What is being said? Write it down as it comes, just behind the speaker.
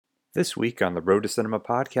This week on the Road to Cinema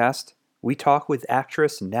podcast, we talk with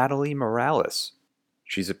actress Natalie Morales.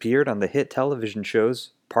 She's appeared on the hit television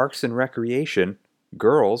shows Parks and Recreation,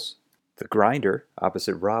 Girls, The Grinder,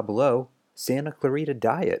 opposite Rob Lowe, Santa Clarita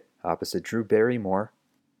Diet, opposite Drew Barrymore,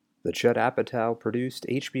 the Judd Apatow-produced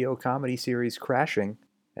HBO comedy series Crashing,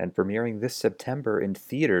 and premiering this September in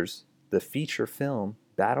theaters, the feature film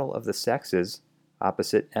Battle of the Sexes,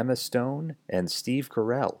 opposite Emma Stone and Steve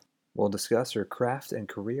Carell. We'll discuss her craft and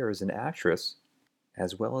career as an actress,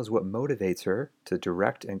 as well as what motivates her to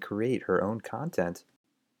direct and create her own content,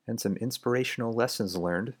 and some inspirational lessons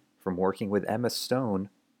learned from working with Emma Stone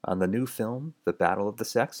on the new film, The Battle of the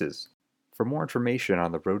Sexes. For more information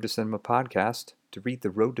on the Road to Cinema podcast, to read the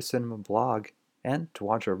Road to Cinema blog, and to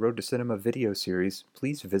watch our Road to Cinema video series,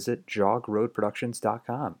 please visit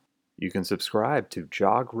jogroadproductions.com. You can subscribe to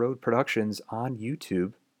Jog Road Productions on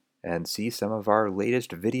YouTube and see some of our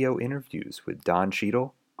latest video interviews with Don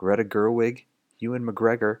Cheadle, Greta Gerwig, Ewan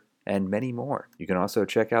McGregor, and many more. You can also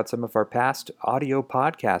check out some of our past audio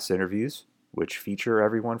podcast interviews, which feature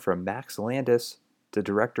everyone from Max Landis to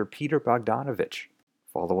director Peter Bogdanovich.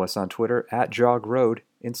 Follow us on Twitter at JogRoad,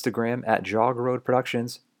 Instagram at JogRoad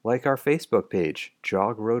Productions, like our Facebook page,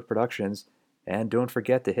 Jog Road Productions, and don't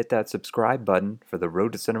forget to hit that subscribe button for the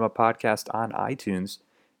Road to Cinema podcast on iTunes,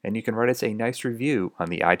 and you can write us a nice review on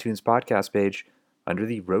the iTunes podcast page under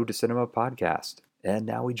the Road to Cinema podcast. And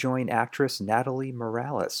now we join actress Natalie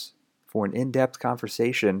Morales for an in-depth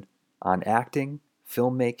conversation on acting,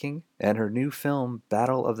 filmmaking, and her new film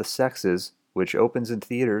Battle of the Sexes, which opens in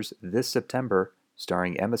theaters this September,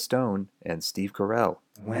 starring Emma Stone and Steve Carell.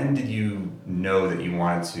 When did you know that you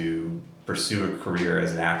wanted to pursue a career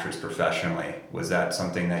as an actress professionally? Was that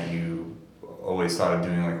something that you always thought of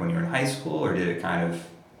doing, like when you were in high school, or did it kind of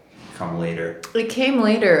come later? It came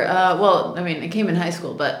later. It came in high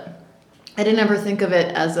school, but I didn't ever think of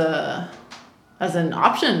it as an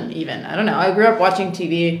option even. I don't know. I grew up watching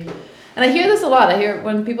TV, and I hear this a lot. I hear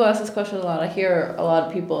when people ask this question a lot. I hear a lot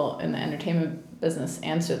of people in the entertainment business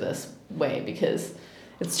answer this way because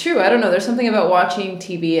it's true. I don't know. There's something about watching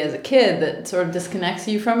TV as a kid that sort of disconnects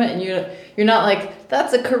you from it, and you're not like,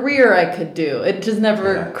 that's a career I could do. It just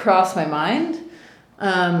never crossed my mind.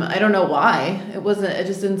 I don't know why. It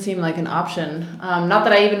just didn't seem like an option. Not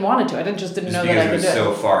that I even wanted to. I didn't know that I could do it. Because it was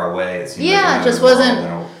so far away. It seemed it just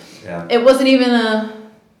wasn't. It wasn't even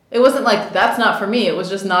it wasn't like, that's not for me. It was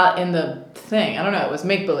just not in the thing. I don't know. It was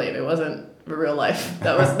make believe. It wasn't real life.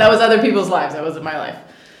 That was other people's lives. That wasn't my life.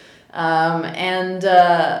 And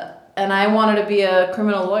I wanted to be a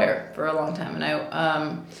criminal lawyer for a long time.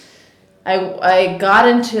 And I got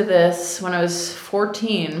into this when I was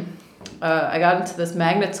 14. I got into this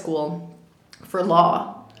magnet school for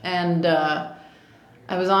law, and I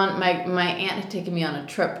was on my aunt had taken me on a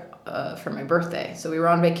trip for my birthday, so we were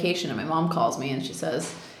on vacation, and my mom calls me and she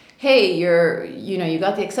says, "Hey, you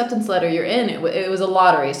got the acceptance letter. You're in." It was a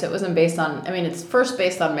lottery, so it wasn't based on. I mean, it's first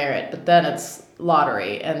based on merit, but then it's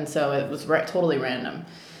lottery, and so it was totally random.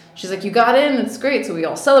 She's like, "You got in, it's great." So we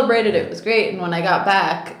all celebrated, it was great. And when I got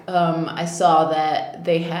back, I saw that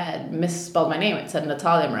they had misspelled my name. It said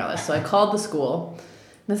Natalie Morales. So I called the school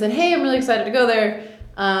and I said, "Hey, I'm really excited to go there.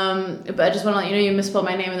 But I just want to let you know you misspelled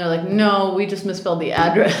my name." And they're like, "No, we just misspelled the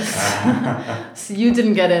address." So you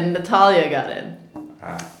didn't get in, Natalia got in.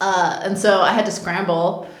 And so I had to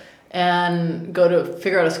scramble and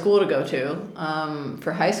figure out a school to go to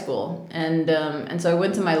for high school. And so I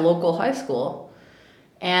went to my local high school.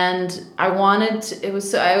 And I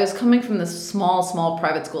was coming from this small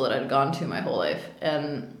private school that I'd gone to my whole life.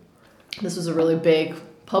 And this was a really big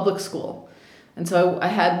public school. And so I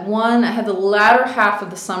had the latter half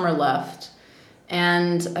of the summer left.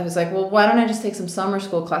 And I was like, well, why don't I just take some summer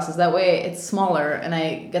school classes? That way it's smaller and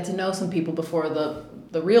I get to know some people before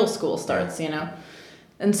the real school starts,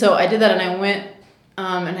 And so I did that, and I went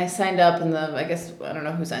and I signed up, and I don't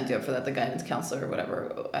know who signed you up for that, the guidance counselor or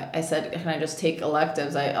whatever. I said, can I just take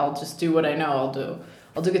electives? I'll just do what I know.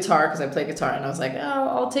 I'll do guitar because I play guitar. And I was like, oh,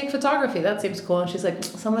 I'll take photography. That seems cool. And she's like,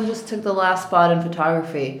 someone just took the last spot in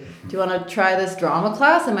photography. Do you want to try this drama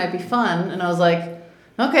class? It might be fun. And I was like,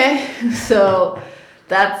 okay. So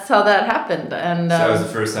that's how that happened. And so that was the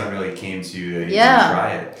first time it really came to you to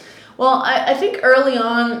try it. Well, I think early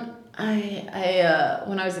on, I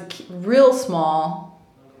when I was real small,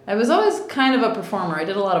 I was always kind of a performer. I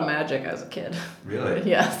did a lot of magic as a kid. Really?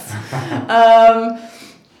 Yes.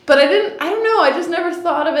 But I don't know, I just never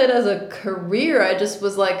thought of it as a career. I just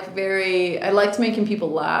was like I liked making people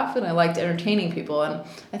laugh, and I liked entertaining people. And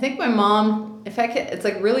I think my mom, it's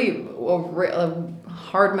like really a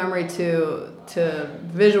hard memory to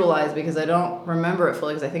visualize because I don't remember it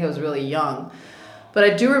fully because I think I was really young. But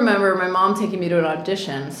I do remember my mom taking me to an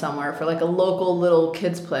audition somewhere for like a local little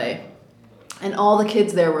kids play. And all the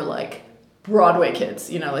kids there were like Broadway kids,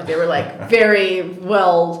 you know, like they were like very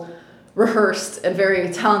well rehearsed and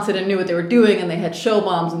very talented and knew what they were doing, and they had show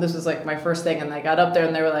bombs, and this was like my first thing, and I got up there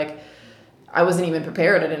and they were like, I wasn't even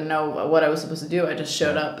prepared, I didn't know what I was supposed to do, I just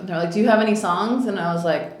showed up, and they're like, do you have any songs? And I was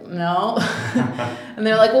like, no. And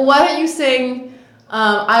they're like, well, why don't you sing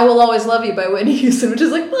I Will Always Love You by Whitney Houston, which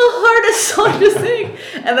is like the hardest song to sing.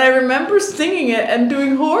 And I remember singing it and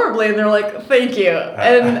doing horribly, and they're like, thank you.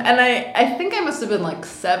 And I think I must have been like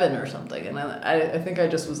 7 or something, and I think I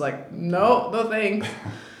just was like, no thanks.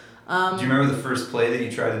 Do you remember the first play that you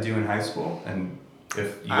tried to do in high school? And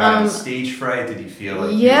if you got stage fright, did you feel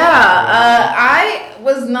like... I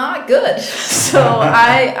was not good. So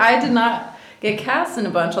I did not get cast in a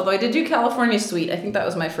bunch, although I did do California Suite. I think that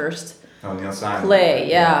was my first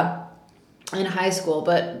play, in high school.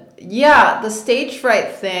 But yeah, the stage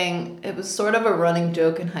fright thing, it was sort of a running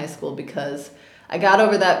joke in high school because I got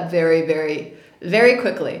over that very, very, very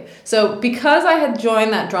quickly. So because I had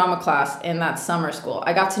joined that drama class in that summer school,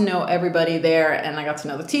 I got to know everybody there, and I got to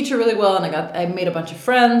know the teacher really well, and I made a bunch of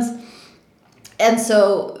friends. And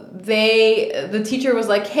so the teacher was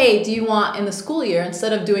like, hey, do you want, in the school year,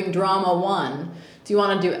 instead of doing drama 1, do you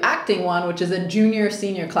want to do acting 1, which is a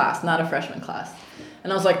junior-senior class, not a freshman class?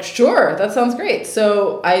 And I was like, sure, that sounds great.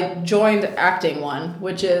 So I joined acting 1,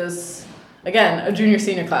 which is, again, a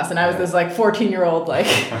junior-senior class. And I was this, like, 14-year-old,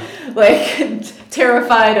 like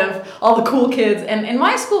terrified of all the cool kids. And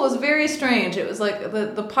my school was very strange. It was like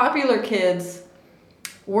the popular kids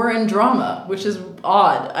were in drama, which is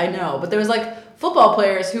odd, I know. But there was, like, football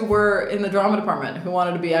players who were in the drama department who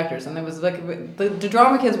wanted to be actors, and there was like the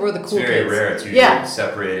drama kids were the cool kids. It's very rare. It's usually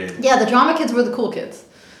separated. Yeah, the drama kids were the cool kids.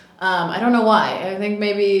 I don't know why. I think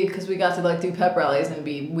maybe because we got to like do pep rallies and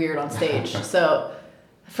be weird on stage. So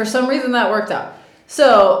for some reason that worked out.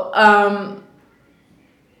 So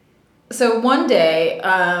so one day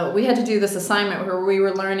we had to do this assignment where we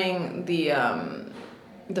were learning the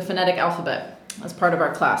phonetic alphabet as part of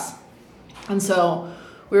our class, and so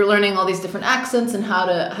we were learning all these different accents and how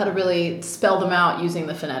to really spell them out using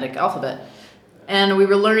the phonetic alphabet. And we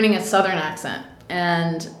were learning a Southern accent.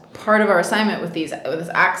 And part of our assignment with this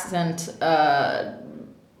accent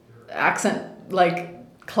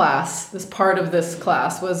like class, this part of this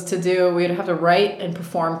class was we'd have to write and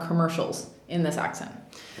perform commercials in this accent.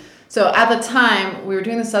 So at the time we were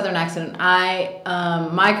doing the Southern accent,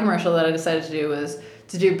 and my commercial that I decided to do was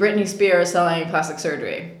to do Britney Spears selling plastic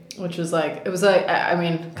surgery. Which was like, it was like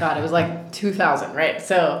 2000, right?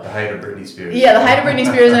 So the height of Britney Spears. Yeah, the height of Britney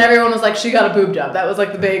Spears, and everyone was like, she got a boob job. That was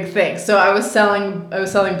like the big thing. So I was selling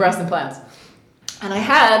breast implants, and I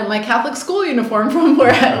had my Catholic school uniform from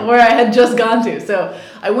where I had just gone to. So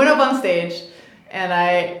I went up on stage, and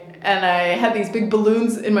I had these big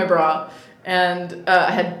balloons in my bra, and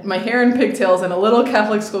I had my hair in pigtails and a little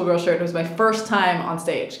Catholic schoolgirl shirt. It was my first time on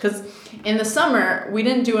stage because in the summer we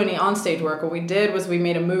didn't do any on-stage work. What we did was we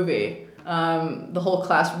made a movie. The whole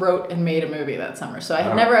class wrote and made a movie that summer. So I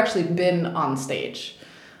had never actually been on stage.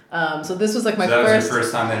 So this was like my first... So that was your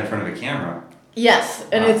first time then in front of a camera? Yes,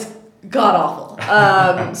 and it's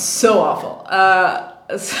god-awful. So awful.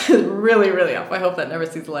 It's really, really awful. I hope that never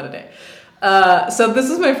sees the light of day. So this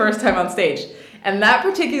was my first time on stage. And that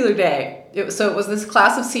particular day, it was this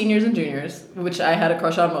class of seniors and juniors, which I had a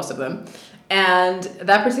crush on most of them. And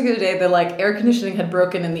that particular day, the like air conditioning had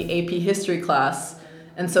broken in the AP history class,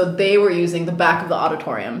 and so they were using the back of the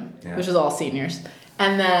auditorium, which is all seniors.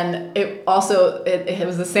 And then it also it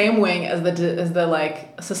was the same wing as the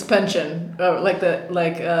like suspension, or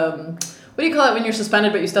what do you call it when you're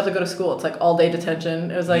suspended but you still have to go to school? It's like all day detention.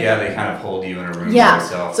 It was like they kind of hold you in a room by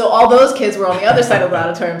yourself. So all those kids were on the other side of the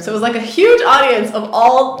auditorium. So it was like a huge audience of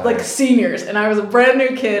all like seniors, and I was a brand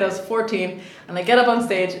new kid. I was 14, and I get up on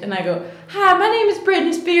stage and I go, "Hi, my name is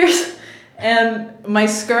Britney Spears," and my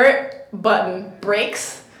skirt button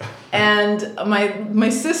breaks. And my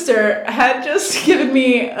sister had just given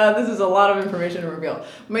me, this is a lot of information to reveal.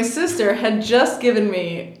 My sister had just given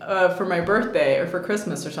me, for my birthday or for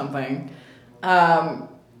Christmas or something,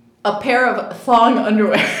 a pair of thong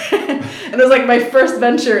underwear. And it was like my first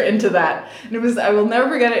venture into that. And it was, I will never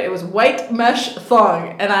forget it, it was white mesh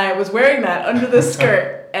thong. And I was wearing that under this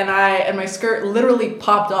skirt. And my skirt literally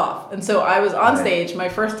popped off. And so I was on stage my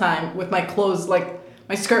first time with my clothes, like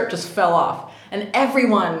my skirt just fell off. And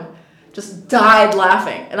everyone just died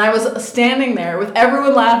laughing. And I was standing there with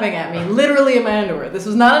everyone laughing at me, literally in my underwear. This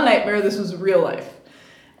was not a nightmare, this was real life.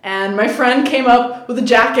 And my friend came up with a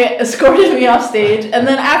jacket, escorted me off stage, and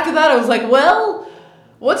then after that I was like, well,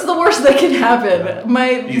 what's the worst that can happen?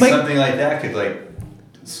 Something like that could like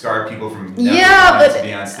scar people from never but to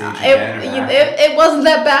be on stage again? It wasn't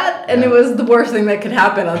that bad, and it was the worst thing that could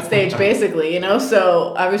happen on stage, basically,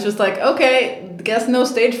 So I was just like, okay, guess no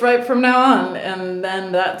stage fright from now on, and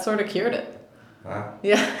then that sort of cured it. Wow.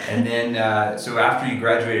 Yeah. And then, so after you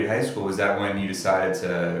graduated high school, was that when you decided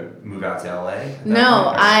to move out to LA?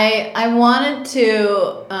 No, I wanted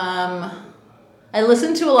to. I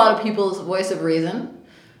listened to a lot of people's voice of reason,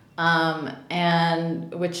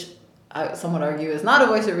 and which some would argue is not a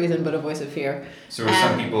voice of reason, but a voice of fear. So were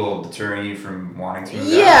some people deterring you from wanting to move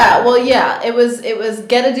out? Yeah, well, yeah. It was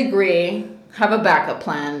get a degree, have a backup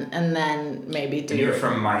plan, and then maybe do. And you're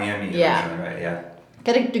from Miami originally, right? Yeah.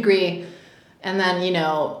 Get a degree, and then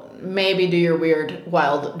maybe do your weird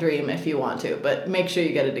wild dream if you want to, but make sure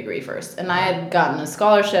you get a degree first. And I had gotten a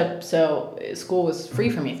scholarship, so school was free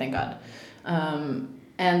for me, thank God.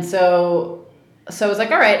 And so I was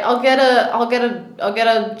like, all right, I'll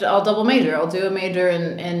double major. I'll do a major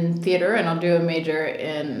in theater, and I'll do a major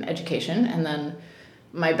in education, and then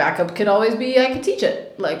my backup could always be I could teach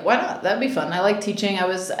it. Like, why not? That'd be fun. I like teaching. I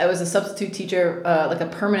was a substitute teacher, like a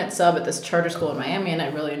permanent sub at this charter school in Miami, and I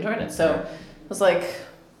really enjoyed it. So I was like,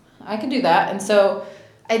 I could do that. And so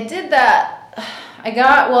I did that. I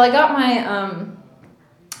got my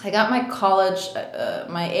college,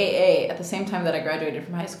 my AA at the same time that I graduated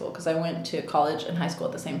from high school, because I went to college and high school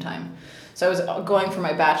at the same time. So I was going for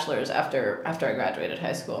my bachelor's after I graduated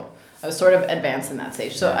high school. I was sort of advanced in that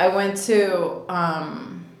stage. So I went to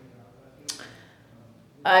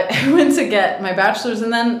get my bachelor's,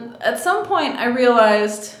 and then at some point I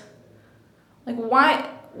realized, like, why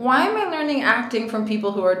am I learning acting from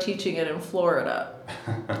people who are teaching it in Florida?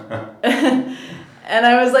 And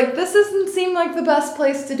I was like, this doesn't seem like the best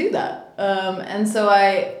place to do that. And so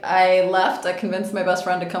I left. I convinced my best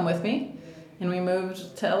friend to come with me, and we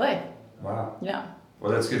moved to LA. Wow. Yeah.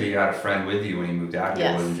 Well, that's good that you had a friend with you when you moved out here.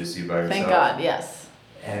 It wasn't just you by yourself. Thank God, yes.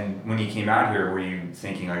 And when you came out here, were you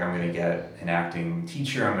thinking, like, I'm going to get an acting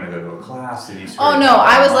teacher, I'm going to go to a class? Did you Oh, no,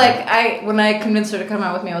 I was like, when I convinced her to come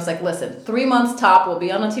out with me, I was like, listen, 3 months top, we'll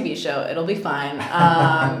be on a TV show, it'll be fine.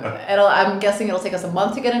 I'm guessing it'll take us a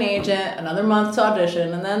month to get an agent, another month to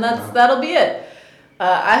audition, and then that'll be it.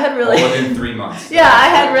 I had really... All within 3 months. Yeah, I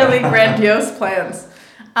had really grandiose plans.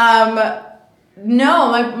 No,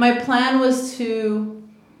 my plan was to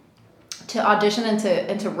audition and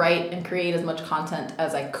to write and create as much content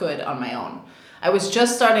as I could on my own. I was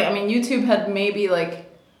just starting. I mean, YouTube had maybe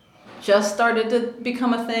just started to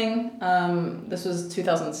become a thing. This was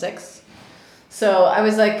 2006, so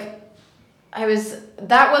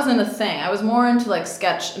that wasn't a thing. I was more into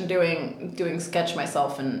sketch and doing sketch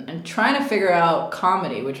myself and trying to figure out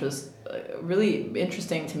comedy, which was really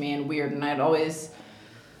interesting to me and weird. And I'd always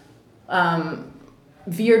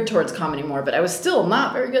veered towards comedy more, but I was still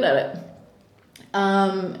not very good at it.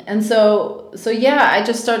 And so yeah, I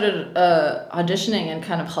just started auditioning and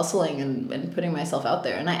kind of hustling and putting myself out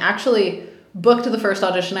there. And I actually booked the first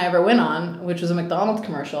audition I ever went on, which was a McDonald's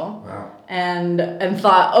commercial. Wow. And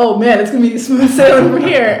thought, oh man, it's gonna be smooth sailing from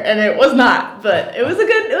here. And it was not, but it was a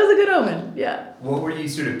good omen. Yeah. What were you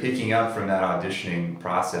sort of picking up from that auditioning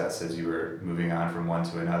process as you were moving on from one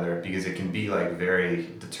to another? Because it can be very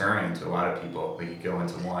deterring to a lot of people. Like, you go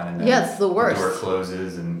into one and then it's the worst. The door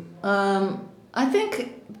closes and. I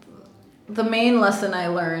think the main lesson I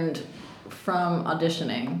learned from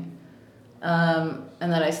auditioning, and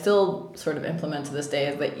that I still sort of implement to this day,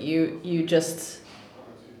 is that you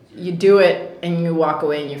do it and you walk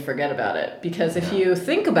away and you forget about it. Because if you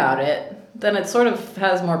think about it, then it sort of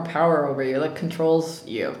has more power over you, controls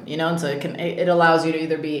you, and so it allows you to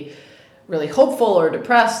either be really hopeful or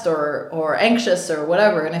depressed or anxious or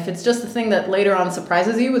whatever. And if it's just the thing that later on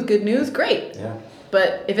surprises you with good news, great. Yeah.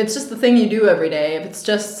 But if it's just the thing you do every day, if it's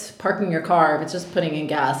just parking your car, if it's just putting in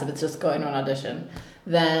gas, if it's just going to an audition,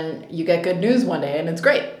 then you get good news one day and it's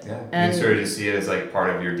great. Yeah. And you sort of just see it as part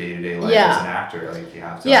of your day-to-day life as an actor. You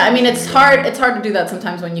have to. Yeah, I mean, it's hard to do that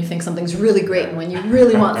sometimes when you think something's really great and when you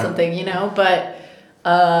really want something, but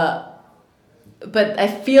I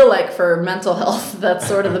feel like for mental health, that's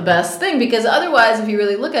sort of the best thing, because otherwise, if you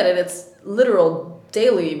really look at it, it's literal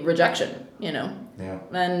daily rejection, Yeah.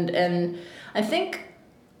 And I think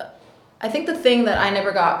the thing that I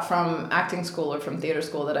never got from acting school or from theater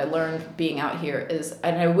school that I learned being out here is,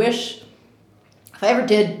 and I wish if I ever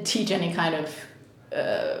did teach any kind of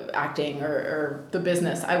acting or the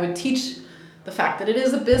business, I would teach the fact that it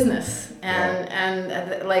is a business. And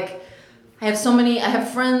I have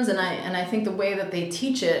friends, and I think the way that they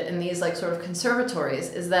teach it in these sort of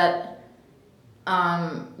conservatories is that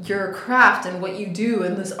your craft and what you do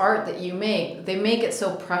and this art that you make, they make it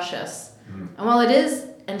so precious. And while it is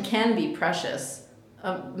and can be precious,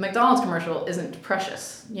 McDonald's commercial isn't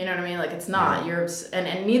precious. You know what I mean? Like it's not. Yeah.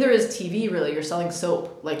 And neither is TV really. You're selling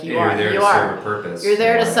soap. Like you You're are. there You to are. serve a purpose. You're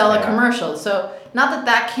there to sell a commercial. So not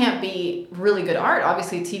that can't be really good art.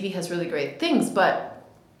 Obviously, TV has really great things, but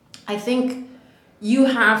I think you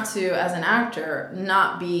have to, as an actor,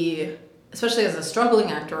 not be, especially as a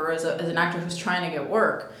struggling actor or as an actor who's trying to get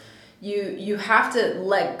work. You have to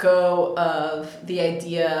let go of the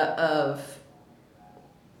idea of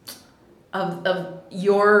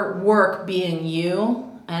your work being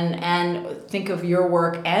you and think of your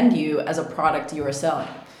work and you as a product you are selling.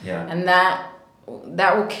 Yeah. And that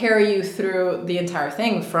will carry you through the entire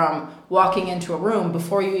thing, from walking into a room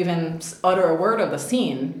before you even utter a word of the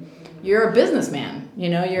scene. You're a businessman,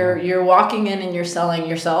 you're walking in and you're selling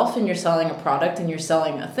yourself and you're selling a product and you're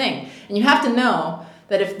selling a thing. And you have to know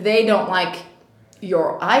that if they don't like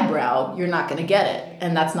your eyebrow, you're not going to get it,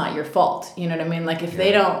 and that's not your fault. You know what I mean? Like if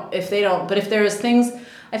they don't, but if there's things,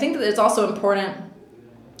 I think that it's also important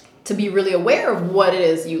to be really aware of what it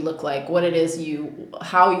is you look like, what it is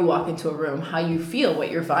how you walk into a room, how you feel,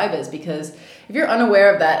 what your vibe is. Because if you're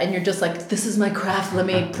unaware of that and you're just like, this is my craft, let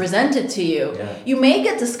me present it to you, you may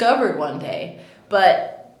get discovered one day,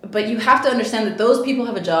 but you have to understand that those people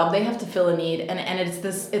have a job, they have to fill a need, and it's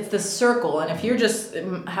this circle. And if you're just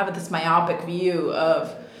having this myopic view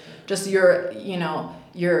of just your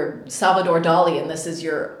Salvador Dali and this is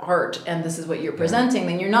your art and this is what you're presenting,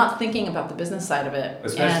 then you're not thinking about the business side of it.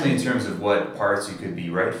 Especially in terms of what parts you could be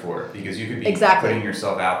right for, because you could be putting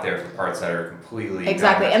yourself out there for parts that are completely and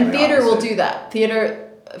theater opposite. will do that. Theater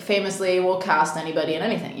famously will cast anybody in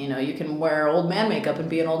anything. You can wear old man makeup and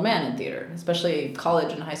be an old man in theater, especially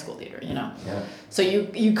college and high school theater. Yeah. So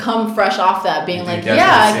you come fresh off that being like,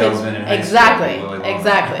 I could exactly.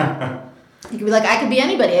 You could be like, I could be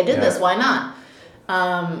anybody. I did this. Why not?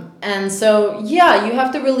 And so you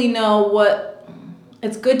have to really know what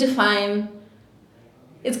it's good to find.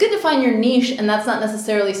 It's good to find your niche, and that's not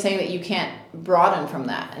necessarily saying that you can't broaden from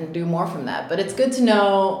that and do more from that. But it's good to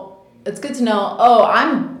know. Oh,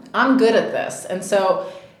 I'm good at this, and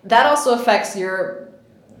so that also affects your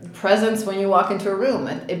presence when you walk into a room.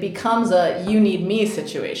 It becomes a you need me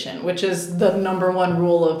situation, which is the number one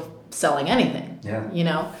rule of selling anything.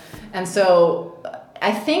 Yeah. And so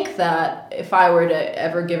I think that if I were to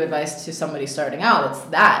ever give advice to somebody starting out,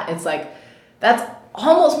 it's like that's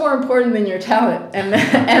almost more important than your talent, and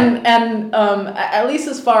at least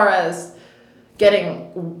as far as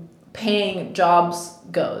paying jobs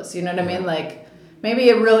goes. You know what I mean? Like maybe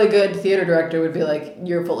a really good theater director would be like,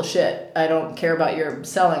 you're full of shit. I don't care about your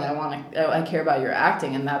selling. I care about your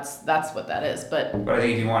acting, and that's what that is. But I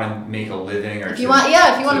think if you want to make a living, or if you want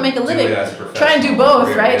to make a living, try and do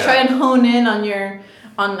both, right? Yeah. Try and hone in on your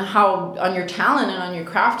talent and on your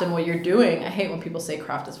craft and what you're doing. I hate when people say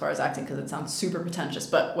craft as far as acting because it sounds super pretentious,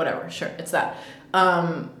 but whatever, sure, it's that.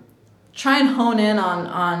 Try and hone in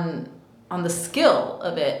on the skill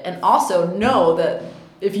of it, and also know that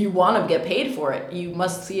if you want to get paid for it, you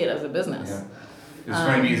must see it as a business. Yeah. It was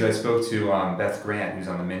funny because I spoke to Beth Grant, who's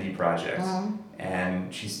on the Mindy Project,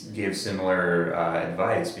 and she gave similar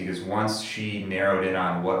advice, because once she narrowed in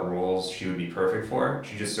on what roles she would be perfect for,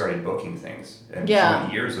 she just started booking things. And she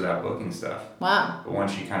went years without booking stuff. Wow. But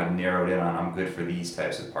once she kind of narrowed in on, I'm good for these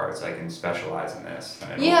types of parts, I can specialize in this.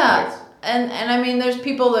 And I mean, there's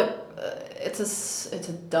people that it's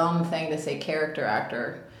a dumb thing to say character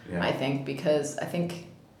actor, I think,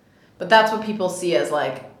 but that's what people see as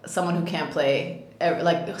like someone who can't play,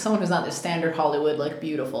 like someone who's not the standard Hollywood, like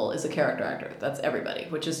beautiful, is a character actor. That's everybody,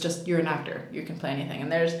 which is just, you're an actor, you can play anything.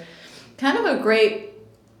 And there's kind of a great,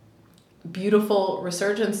 beautiful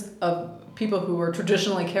resurgence of people who were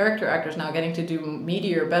traditionally character actors now getting to do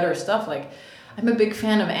meatier, better stuff. Like, I'm a big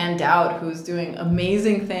fan of Ann Dowd, who's doing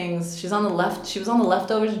amazing things. She was on The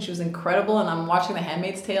Leftovers, and she was incredible. And I'm watching The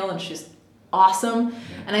Handmaid's Tale, and she's awesome.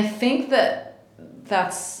 And I think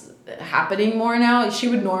that's happening more now. She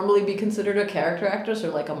would normally be considered a character actress, or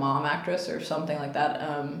like a mom actress or something like that.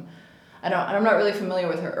 I'm not really familiar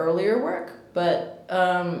with her earlier work, but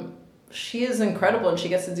she is incredible, and she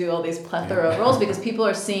gets to do all these plethora of roles because people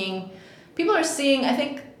are seeing, I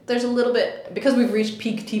think there's a little bit, because we've reached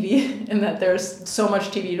peak TV and that there's so much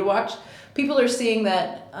TV to watch, people are seeing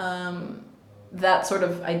that that sort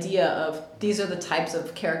of idea of these are the types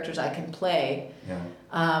of characters I can play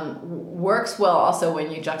works well also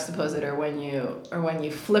when you juxtapose it, or when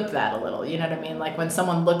you flip that a little, you know what I mean? Like when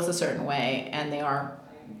someone looks a certain way and they are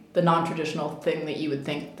the non-traditional thing that you would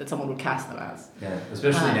think that someone would cast them as. Yeah,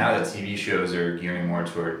 especially now that TV shows are gearing more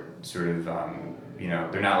toward sort of,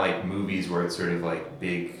 they're not like movies where it's sort of like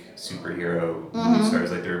big superhero movie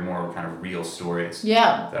stars, like they're more kind of real stories.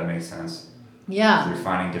 Yeah. If that makes sense. Yeah. They're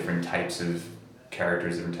finding different types of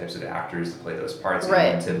characters, different types of actors to play those parts that Right.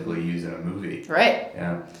 you don't typically use in a movie. Right.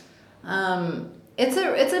 Yeah. It's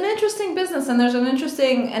an interesting business, and there's an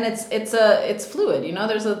interesting, and it's fluid. You know,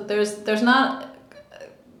 there's not,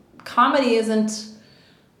 comedy isn't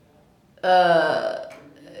the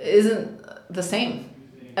same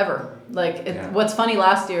ever. Like what's funny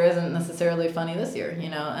last year isn't necessarily funny this year. You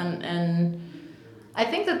know, and I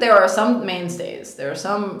think that there are some mainstays. There are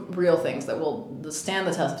some real things that will stand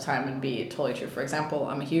the test of time and be totally true. For example,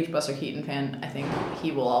 I'm a huge Buster Keaton fan. I think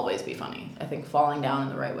he will always be funny. I think Falling Down in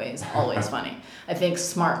the Right Way is always funny. I think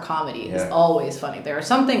smart comedy is always funny. There are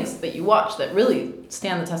some things that you watch that really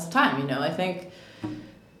stand the test of time. You know, I think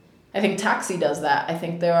Taxi does that. I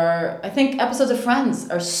think episodes of Friends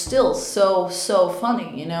are still so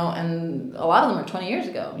funny. You know, and a lot of them are 20 years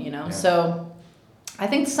ago. You know, so. I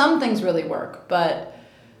think some things really work, but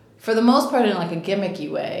for the most part in like a gimmicky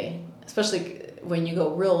way, especially when you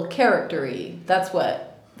go real character-y, that's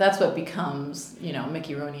what becomes, you know,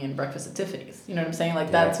 Mickey Rooney and Breakfast at Tiffany's. You know what I'm saying? Like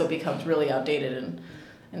that's what becomes really outdated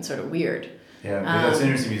and sort of weird. Yeah, but that's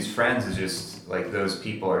interesting because Friends is just like those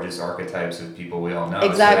people are just archetypes of people we all know.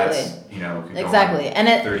 Exactly. So that's, you know, exactly. And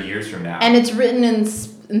 30 years from now. And it's written in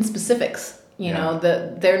specifics. You know,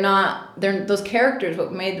 they're those characters,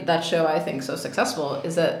 what made that show, I think, so successful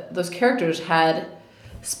is that those characters had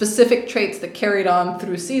specific traits that carried on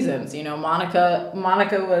through seasons. You know, Monica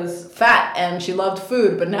was fat and she loved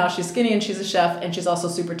food, but now she's skinny and she's a chef and she's also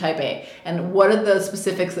super type A. And what are the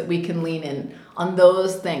specifics that we can lean in on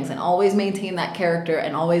those things and always maintain that character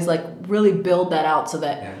and always like really build that out so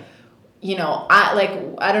that... You know,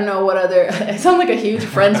 I don't know what other. I sound like a huge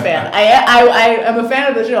Friends fan. I'm a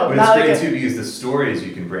fan of the show. But not it's great like too because the stories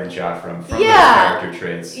you can branch out from those character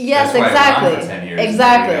traits. Yes, that's exactly. Why it went on for 10 years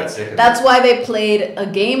exactly. That's why they played a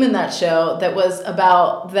game in that show that was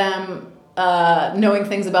about them knowing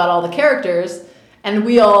things about all the characters, and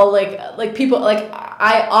we all like people like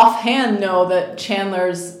I offhand know that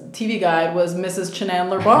Chandler's TV guide was Mrs.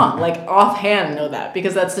 Chandler Bond. Like offhand know that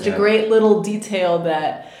because that's such a great little detail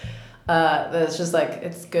that. That's just like,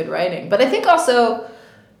 it's good writing. But I think also,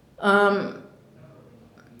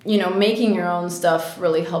 you know, making your own stuff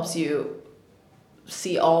really helps you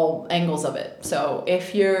see all angles of it. So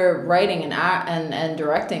if you're writing and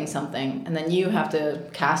directing something and then you have to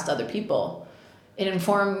cast other people, it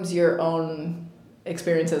informs your own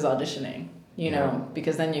experiences auditioning, you know,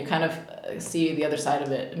 because then you kind of see the other side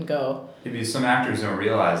of it and go. Maybe some actors don't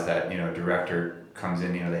realize that, you know, a director comes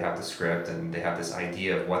in, you know, they have the script and they have this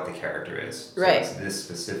idea of what the character is. So right. It's this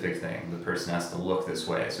specific thing. The person has to look this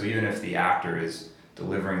way. So even if the actor is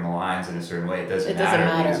delivering the lines in a certain way, it doesn't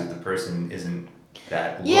matter because if the person isn't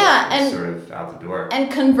that look, and sort of out the door.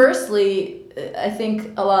 And conversely, I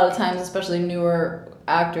think a lot of times, especially newer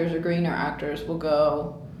actors or greener actors will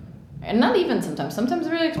go, and not even sometimes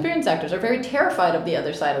really experienced actors are very terrified of the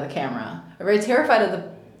other side of the camera, are very terrified of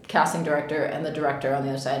the casting director and the director on the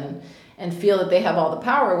other side and feel that they have all the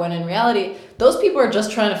power when in reality those people are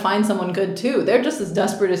just trying to find someone good too. They're just as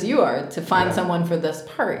desperate as you are to find someone for this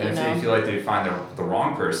part. And if they feel like they find the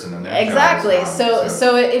wrong person, then they're exactly.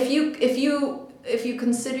 So if you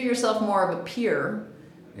consider yourself more of a peer,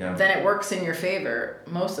 then it works in your favor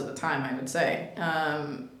most of the time, I would say.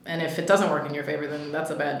 And if it doesn't work in your favor, then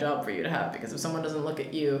that's a bad job for you to have because if someone doesn't look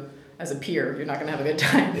at you as a peer, you're not going to have a good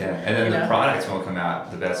time. Yeah, and then the products won't come out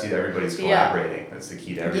the best either. Everybody's collaborating. That's the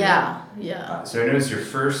key to everything. Yeah. So I noticed your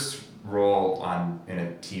first role in a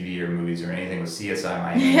TV or movies or anything was CSI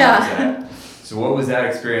Miami. Yeah. So what was that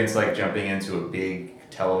experience like jumping into a big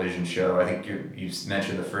television show? I think you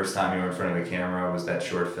mentioned the first time you were in front of a camera was that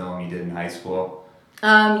short film you did in high school.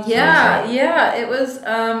 It was,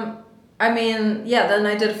 then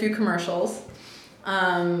I did a few commercials.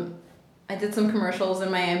 I did some commercials in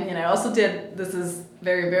Miami, and I also did, this is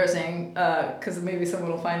very embarrassing, because maybe someone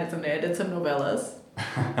will find it someday, I did some novellas,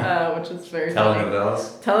 which is very funny.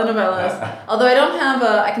 Telenovelas. Although I don't have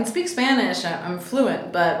I can speak Spanish, I'm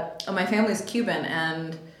fluent, but my family's Cuban,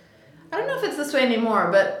 and I don't know if it's this way anymore,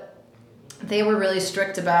 but they were really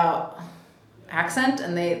strict about accent,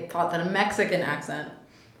 and they thought that a Mexican accent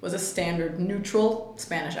was a standard neutral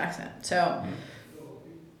Spanish accent. So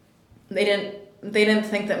they didn't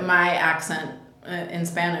think that my accent in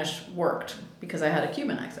Spanish worked because I had a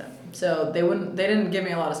Cuban accent. So they didn't give me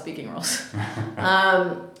a lot of speaking roles. Being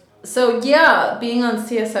on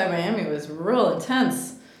CSI Miami was real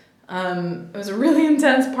intense. It was a really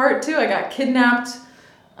intense part too. I got kidnapped,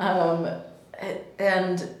 and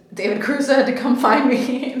David Caruso had to come find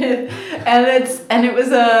me, it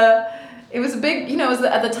was a big,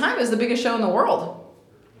 at the time it was the biggest show in the world.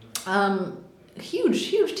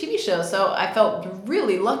 huge TV show. So I felt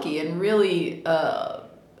really lucky and really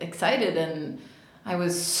excited, and I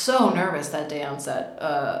was so nervous that day on set,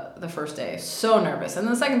 the first day, so nervous. And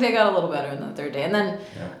the second day got a little better, and the third day. And then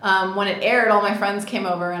when it aired, all my friends came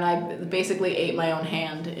over, and I basically ate my own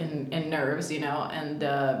hand in nerves, and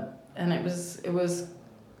it was,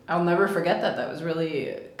 I'll never forget that. That was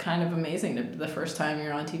really kind of amazing. The first time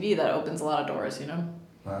you're on TV, that opens a lot of doors,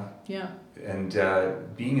 Wow. Yeah. And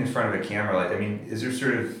being in front of a camera,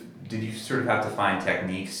 did you sort of have to find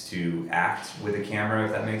techniques to act with a camera,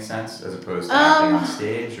 if that makes sense, as opposed to acting on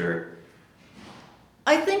stage, or?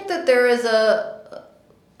 I think that there is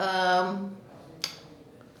an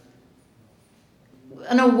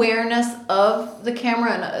awareness of the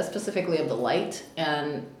camera and specifically of the light.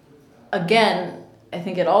 And again, I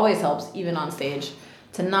think it always helps, even on stage,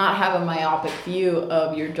 to not have a myopic view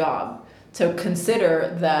of your job. To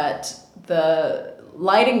consider that the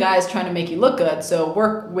lighting guy is trying to make you look good, so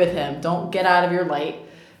work with him. Don't get out of your light.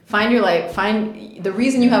 Find your light. Find the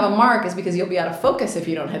reason you have a mark is because you'll be out of focus if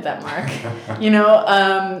you don't hit that mark.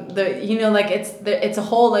 It's a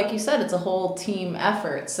whole, like you said, it's a whole team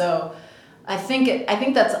effort. So I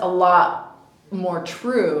think that's a lot more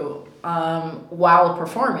true while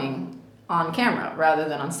performing on camera rather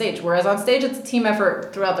than on stage. Whereas on stage, it's a team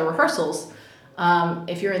effort throughout the rehearsals.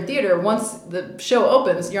 If you're in theater, once the show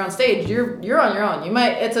opens, you're on stage, you're on your own.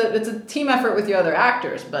 It's a team effort with your other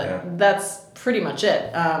actors, but that's pretty much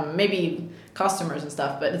it. Maybe costumers and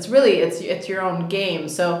stuff, but it's really, it's your own game.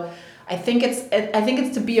 So I think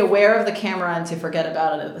it's to be aware of the camera and to forget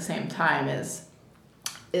about it at the same time is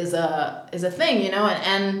a thing,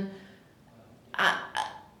 and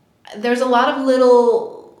there's a lot of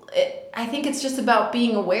little, I think it's just about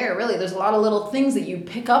being aware, really. There's a lot of little things that you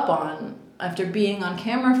pick up on after being on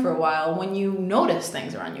camera for a while when you notice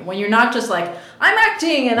things around you. When you're not just like, I'm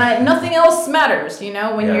acting and nothing else matters,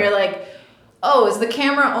 when you're like, oh, is the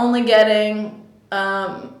camera only getting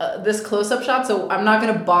this close-up shot? So I'm not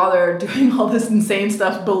going to bother doing all this insane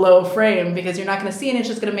stuff below frame because you're not going to see it and it's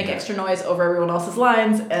just going to make extra noise over everyone else's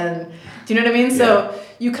lines. And do you know what I mean? Yeah. So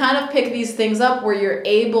you kind of pick these things up where you're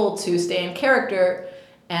able to stay in character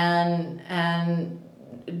and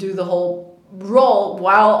do the whole role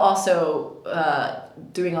while also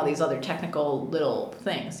doing all these other technical little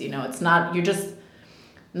things. It's not,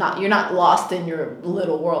 you're not lost in your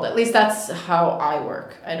little world. At least that's how I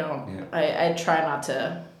work. I try not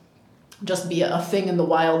to just be a thing in the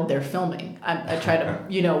wild they're filming. I try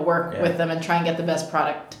to, work with them and try and get the best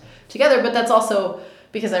product together. But that's also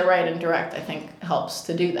because I write and direct, I think helps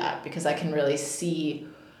to do that, because I can really see,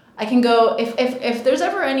 I can go, if there's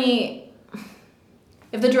ever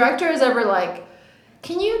if the director is ever like,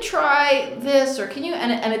 can you try this, or can you,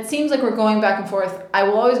 and it seems like we're going back and forth, I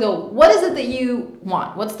will always go, what is it that you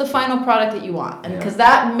want? What's the final product that you want? And because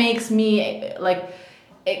that makes me, like,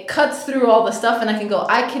 it cuts through all the stuff, and I can go,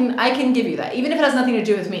 I can give you that, even if it has nothing to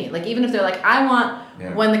do with me. Like, even if they're like, I want,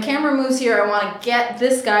 when the camera moves here, I want to get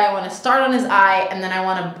this guy, I want to start on his eye, and then I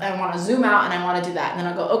want to zoom out, and I want to do that. And then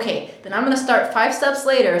I'll go, okay, then I'm going to start 5 steps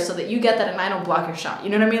later so that you get that and I don't block your shot. You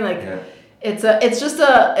know what I mean? Like, it's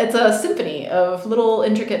a symphony of little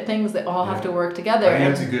intricate things that all have to work together. I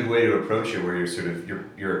think that's a good way to approach it, where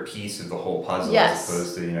you're a piece of the whole puzzle, as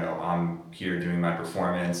opposed to, I'm here doing my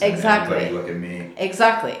performance and everybody look at me.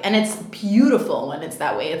 Exactly. And it's beautiful when it's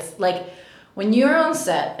that way. It's like when you're on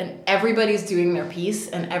set and everybody's doing their piece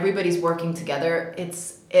and everybody's working together,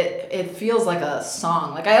 it feels like a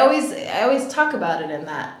song. Like I always talk about it in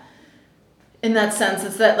that sense.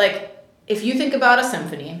 It's that, like, if you think about a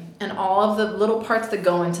symphony and all of the little parts that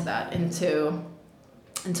go into that, into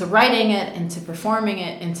writing it, into performing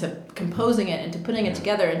it, into composing it, into putting it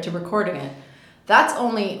together, into recording it, that's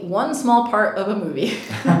only one small part of a movie.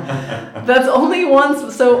 That's only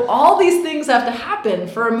one. So all these things have to happen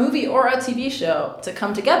for a movie or a TV show to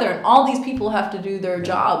come together, and all these people have to do their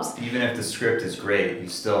jobs. Even if the script is great, you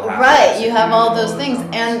still have to you have all those things.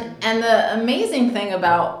 And the amazing thing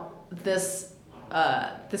about this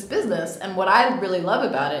business, and what I really love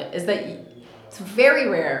about it, is that it's very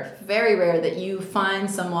rare that you find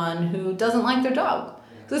someone who doesn't like their job.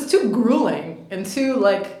 Because it's too grueling and too,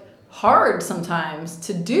 like, hard sometimes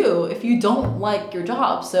to do if you don't like your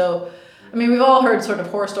job. So, I mean, we've all heard sort of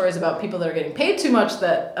horror stories about people that are getting paid too much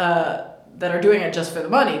that are doing it just for the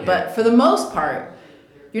money. But for the most part,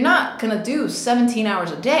 you're not going to do 17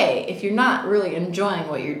 hours a day if you're not really enjoying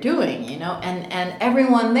what you're doing, and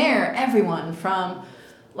everyone from,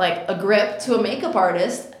 like, a grip to a makeup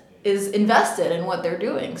artist is invested in what they're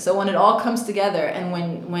doing. So when it all comes together, and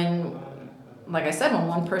when like I said, when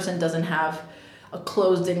one person doesn't have a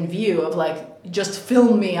closed-in view of like, just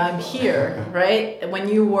film me, I'm here, right? When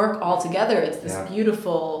you work all together, it's this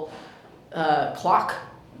beautiful clock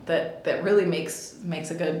that really makes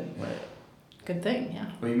a good thing. Yeah.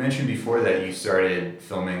 Well, you mentioned before that you started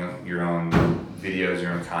filming your own videos,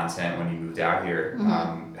 your own content when you moved out here.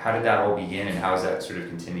 Mm-hmm. How did that all begin, and how has that sort of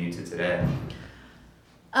continued to today?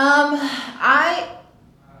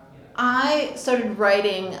 I started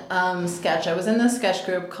writing sketch. I was in this sketch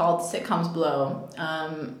group called Sitcoms Blow,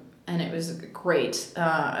 and it was great.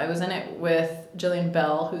 I was in it with Jillian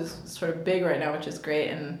Bell, who's sort of big right now, which is great,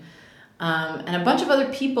 and a bunch of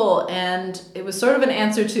other people. And it was sort of an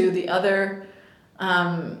answer to the other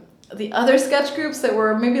sketch groups that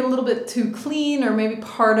were maybe a little bit too clean, or maybe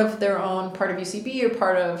part of UCB or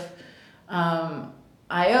part of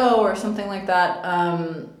IO or something like that.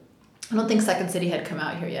 I don't think Second City had come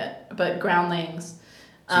out here yet, but Groundlings.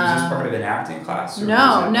 So was this part of an acting class?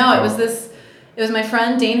 No, it was my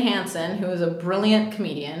friend Dane Hansen, who was a brilliant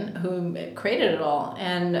comedian who created it all,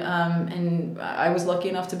 and I was lucky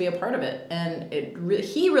enough to be a part of it, and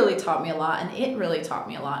he really taught me a lot, and it really taught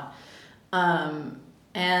me a lot,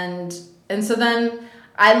 and so then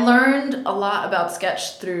I learned a lot about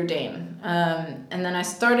sketch through Dane, and then I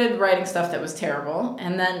started writing stuff that was terrible,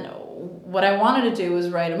 and then what I wanted to do was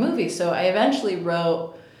write a movie, so I eventually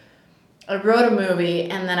wrote a movie,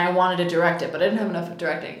 and then I wanted to direct it, but I didn't have enough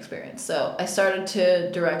directing experience. So I started to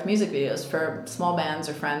direct music videos for small bands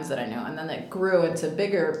or friends that I knew, and then it grew into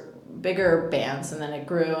bigger bands, and then it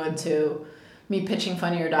grew into me pitching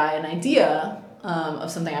Funny or Die, an idea of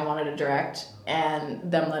something I wanted to direct, and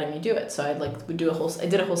them letting me do it. So I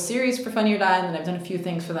did a whole series for Funny or Die, and then I've done a few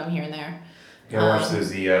things for them here and there. Yeah, I watched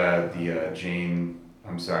those. The Jane.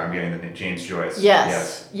 I'm sorry, I'm getting the name. James Joyce.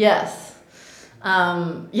 Yes. Yes,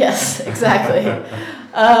 exactly.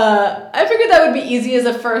 I figured that would be easy as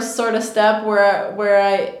a first sort of step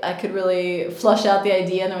where I could really flush out the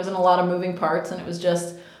idea, and there wasn't a lot of moving parts, and it was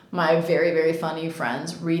just my very, very funny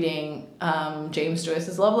friends reading James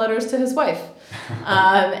Joyce's love letters to his wife.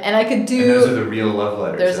 And I could do... And those are the real love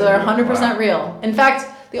letters. Those are 100% real. In fact,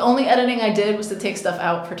 the only editing I did was to take stuff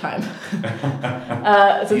out for time. So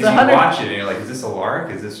you watch it and you're like, is this a lark?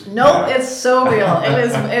 Is this... Nope, it's so real.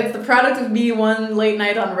 It's the product of me one late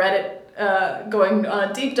night on Reddit going on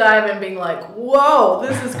a deep dive and being like, whoa,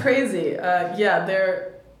 this is crazy. Yeah,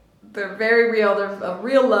 they're very real. They're a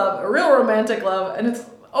real love, a real romantic love, and it's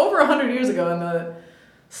over 100 years ago, and the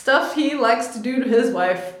stuff he likes to do to his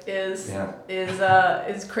wife is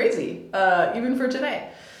crazy, even for today.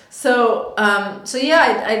 So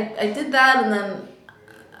yeah, I did that, and then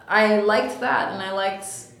I liked that, and I liked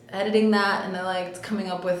editing that, and I liked coming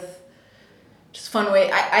up with just fun way.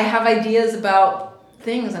 I have ideas about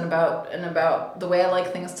things and about the way I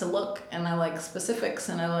like things to look, and I like specifics,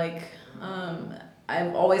 and I like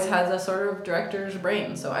I've always had a sort of director's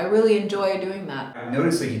brain, so I really enjoy doing that. I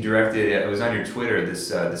noticed that you directed, it was on your Twitter, this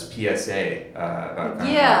PSA about gun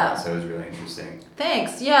violence, so it was really interesting.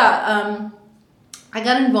 Thanks, yeah. I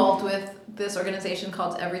got involved with this organization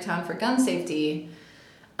called Everytown for Gun Safety,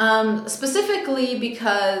 specifically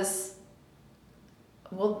because,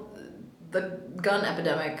 well, the gun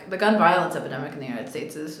violence epidemic in the United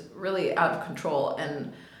States is really out of control,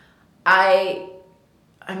 and I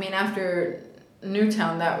mean, after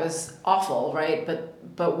Newtown, that was awful, right?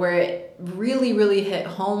 But where it really, really hit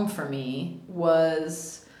home for me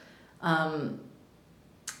was in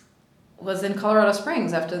Colorado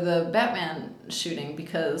Springs after the Batman shooting,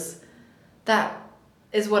 because that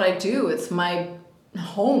is what I do. It's my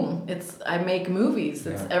home. I make movies.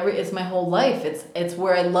 It's my whole life. It's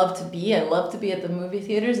where I love to be. I love to be at the movie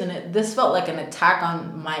theaters, and this felt like an attack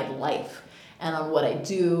on my life and on what I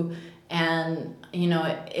do. And, you know,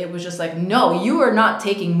 it was just like, no, you are not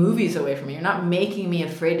taking movies away from me. You're not making me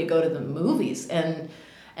afraid to go to the movies. And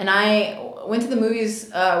I went to the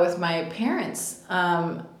movies with my parents,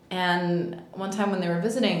 and one time when they were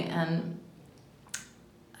visiting, and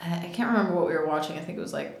I can't remember what we were watching. I think it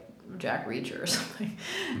was like Jack Reacher or something.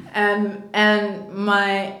 And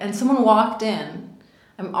someone walked in.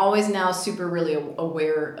 I'm always now super really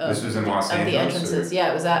aware of, this was in Los Angeles, the entrances. Or?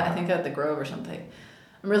 Yeah, it was I think at the Grove or something.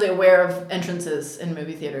 I'm really aware of entrances in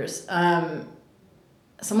movie theaters.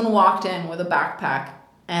 Someone walked in with a backpack,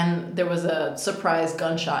 and there was a surprise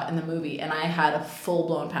gunshot in the movie, and I had a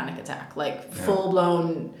full-blown panic attack,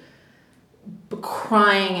 full-blown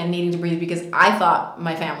crying and needing to breathe, because I thought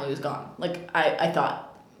my family was gone. Like, I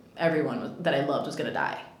thought everyone that I loved was going to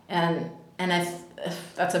die. And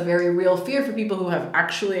that's a very real fear for people who have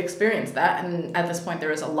actually experienced that, and at this point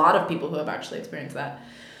there is a lot of people who have actually experienced that.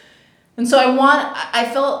 And so I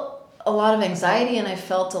felt a lot of anxiety, and I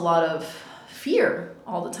felt a lot of fear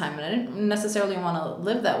all the time, and I didn't necessarily want to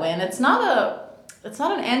live that way. And it's not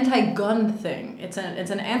an anti-gun thing. It's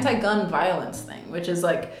an anti-gun violence thing, which is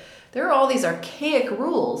like there are all these archaic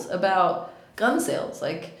rules about gun sales,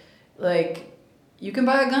 like you can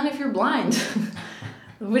buy a gun if you're blind,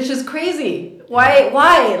 which is crazy.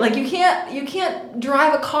 Why? Like you can't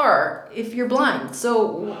drive a car if you're blind.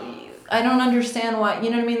 So I don't understand why.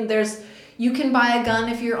 You know what I mean? You can buy a gun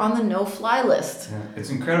if you're on the no-fly list. Yeah. It's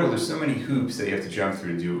incredible. There's so many hoops that you have to jump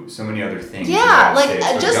through to do so many other things. Yeah, like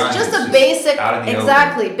just a basic,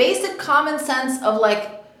 exactly, basic common sense of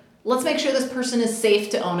like, let's make sure this person is safe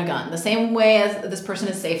to own a gun, the same way as this person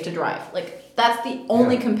is safe to drive. Like that's the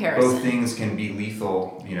only comparison. Both things can be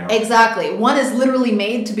lethal, you know. Exactly. One is literally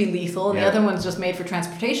made to be lethal, and the other one's just made for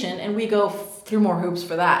transportation, and we go through more hoops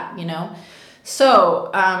for that, you know. So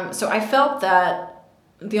I felt that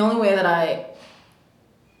the only way that I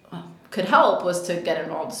could help was to get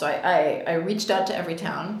involved. So I reached out to every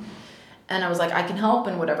town, and I was like, I can help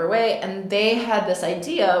in whatever way. And they had this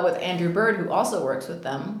idea with Andrew Bird, who also works with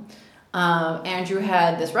them. Andrew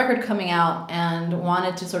had this record coming out and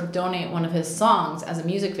wanted to sort of donate one of his songs as a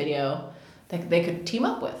music video that they could team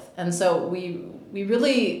up with. And so we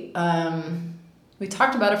really, we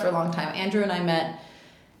talked about it for a long time. Andrew and I met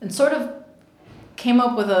and sort of came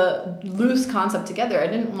up with a loose concept together. I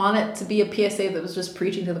didn't want it to be a PSA that was just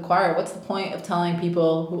preaching to the choir. What's the point of telling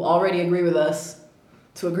people who already agree with us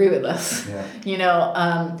to agree with us? Yeah. You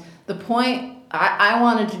know, the point, I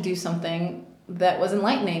wanted to do something that was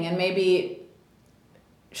enlightening and maybe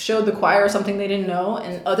showed the choir something they didn't know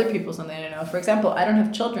and other people something they didn't know. For example, I don't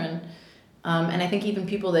have children, and I think even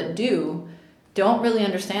people that do don't really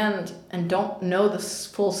understand and don't know the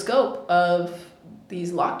full scope of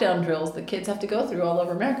these lockdown drills that kids have to go through all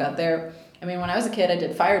over America. When I was a kid, I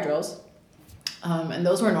did fire drills, and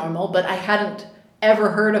those were normal, but I hadn't ever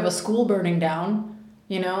heard of a school burning down.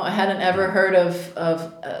 You know, I hadn't ever heard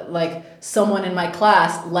of like someone in my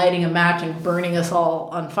class lighting a match and burning us all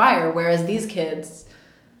on fire, whereas these kids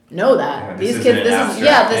know that. Yeah, these kids,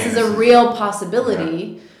 this is a real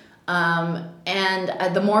possibility. Yeah.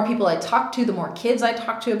 And the more people I talk to, the more kids I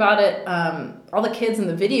talk to about it. All the kids in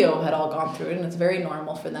the video had all gone through it, and it's very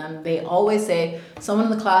normal for them. They always say someone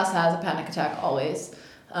in the class has a panic attack. Always,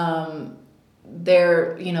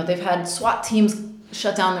 they've had SWAT teams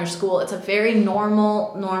shut down their school. It's a very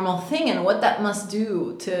normal thing, and what that must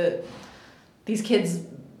do to these kids'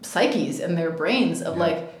 psyches and their brains of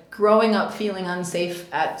like growing up feeling unsafe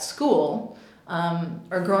at school.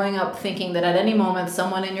 Or growing up thinking that at any moment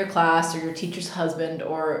someone in your class or your teacher's husband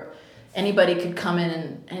or anybody could come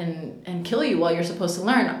in and kill you while you're supposed to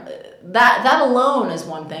learn. That alone is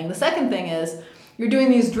one thing. The second thing is you're doing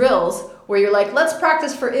these drills where you're like, let's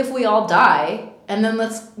practice for if we all die, and then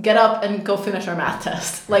let's get up and go finish our math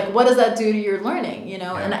test. Like, what does that do to your learning, you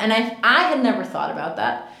know? Yeah. And I had never thought about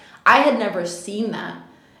that. I had never seen that.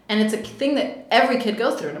 And it's a thing that every kid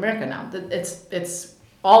goes through in America now. It's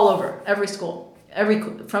all over, every school,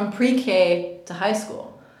 from pre-K to high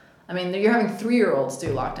school. I mean, you're having 3-year-olds do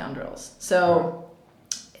lockdown drills. So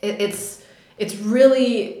it's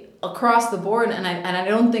really across the board, and I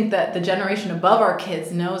don't think that the generation above our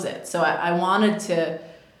kids knows it. So I wanted to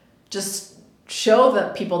just show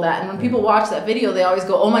the people that, and when people watch that video, they always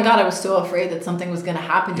go, "Oh my God, I was so afraid that something was going to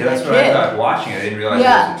happen to that kid." Yeah, that's what I thought watching it. I didn't realize it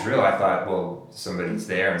was a drill. I thought, well, somebody's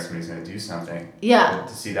there and somebody's going to do something. Yeah. But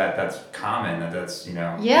to see that's common. That's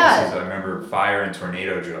Yeah. I remember fire and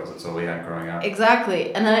tornado drills. That's all we had growing up.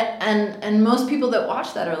 Exactly, and most people that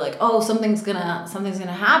watch that are like, "Oh, something's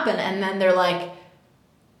gonna happen," and then they're like,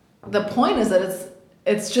 the point is that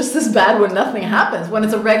it's just as bad when nothing happens. When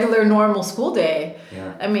it's a regular normal school day.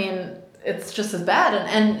 Yeah. I mean, it's just as bad,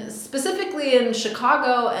 and specifically in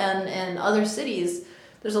Chicago and in other cities,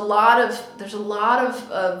 there's a lot of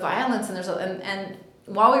violence, and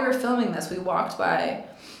while we were filming this, we walked by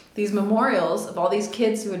these memorials of all these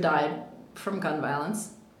kids who had died from gun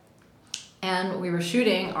violence, and we were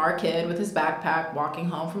shooting our kid with his backpack walking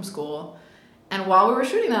home from school, and while we were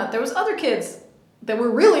shooting that, there was other kids that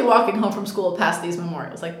were really walking home from school past these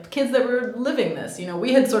memorials, like kids that were living this.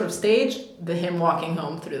 We had sort of staged him walking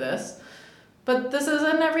home through this. But this is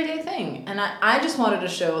an everyday thing. And I just wanted to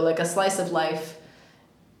show like a slice of life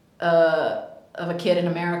of a kid in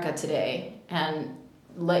America today and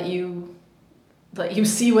let you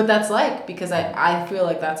see what that's like, because I feel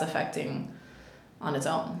like that's affecting on its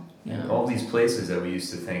own. All these places that we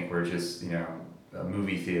used to think were just, a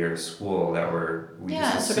movie theater, school, that we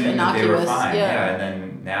just assumed that they were fine. Yeah. And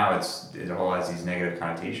then now it all has these negative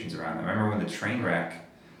connotations around them. I remember when the train wreck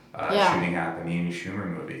shooting happened, the Amy Schumer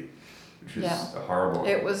movie. Which was horrible.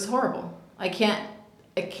 It was horrible. I can't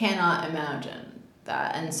I cannot imagine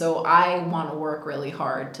that. And so I want to work really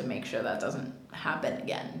hard to make sure that doesn't happen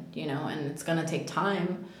again, you know, and it's going to take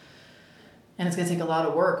time and it's going to take a lot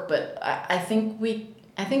of work, but I think we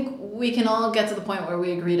can all get to the point where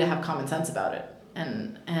we agree to have common sense about it.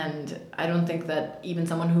 And I don't think that even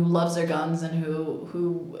someone who loves their guns and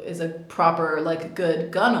who is a proper, like,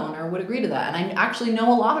 good gun owner would agree to that. And I actually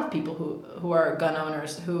know a lot of people who are gun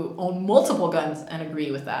owners who own multiple guns and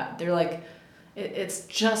agree with that. They're like, it's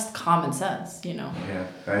just common sense, you know? Yeah,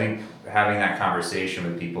 I think having that conversation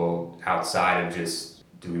with people outside of just,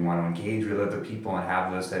 do we want to engage with other people and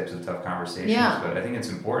have those types of tough conversations? Yeah. But I think it's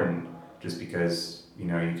important just because, you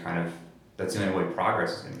know, you kind of, that's the only way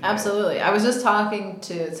progress is going to be. Absolutely. I was just talking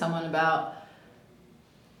to someone about,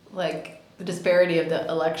 like, the disparity of the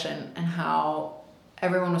election and how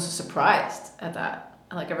everyone was surprised at that.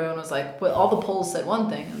 Like, everyone was like, well, all the polls said one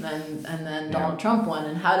thing, and then Donald Trump won,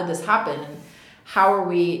 and how did this happen? And how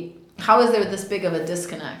is there this big of a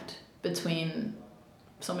disconnect between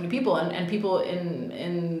so many people and people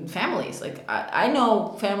in families? Like, I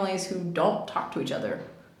know families who don't talk to each other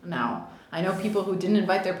now. I know people who didn't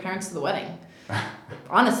invite their parents to the wedding.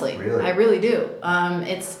 Honestly, Really? I really do.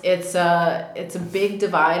 It's a big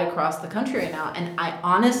divide across the country right now, and I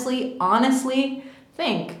honestly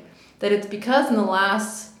think that it's because in the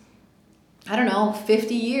last, I don't know,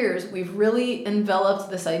 50 years, we've really enveloped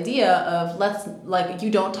this idea of you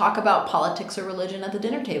don't talk about politics or religion at the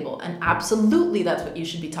dinner table. And absolutely that's what you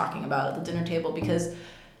should be talking about at the dinner table, because,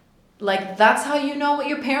 like, that's how you know what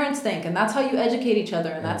your parents think, and that's how you educate each other,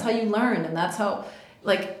 and that's how you learn, and that's how,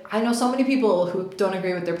 like, I know so many people who don't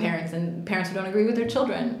agree with their parents, and parents who don't agree with their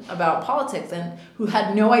children about politics, and who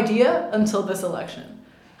had no idea until this election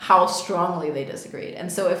how strongly they disagreed.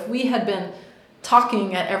 And so if we had been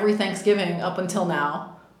talking at every Thanksgiving up until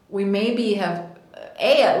now, we maybe have,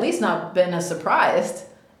 A, at least not been as surprised,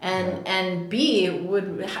 and B,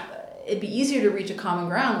 it'd be easier to reach a common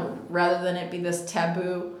ground rather than it be this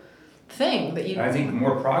taboo thing that you. I think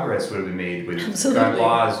more progress would have been made with Absolutely. gun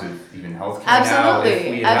laws, with even healthcare Absolutely. now, if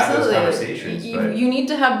we had those conversations. You need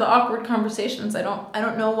to have the awkward conversations. I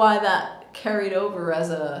don't know why that carried over as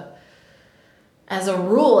a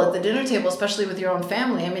rule at the dinner table, especially with your own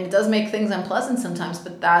family. I mean, it does make things unpleasant sometimes,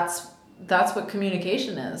 but that's what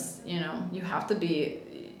communication is. You know, you have to be,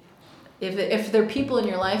 if there are people in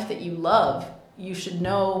your life that you love, you should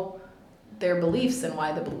know their beliefs and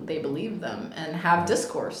why they believe them, and have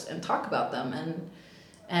discourse and talk about them,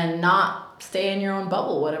 and not stay in your own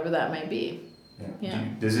bubble, whatever that may be. Yeah.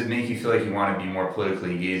 Does it make you feel like you want to be more politically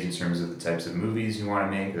engaged in terms of the types of movies you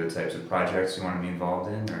want to make, or the types of projects you want to be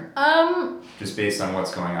involved in, or just based on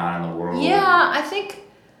what's going on in the world? Yeah, I think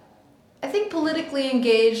politically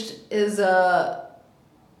engaged is a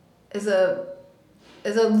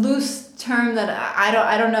loose term that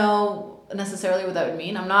I don't know necessarily what that would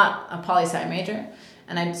mean. I'm not a poli-sci major,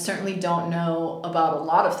 and I certainly don't know about a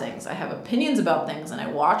lot of things. I have opinions about things, and I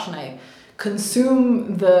watch and I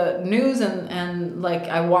consume the news, and like,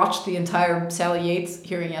 I watched the entire Sally Yates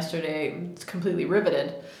hearing yesterday. It's completely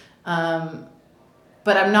riveted. But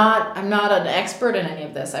I'm not an expert in any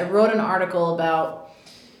of this. I wrote an op-ed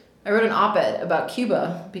about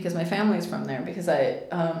Cuba because my family's from there, because I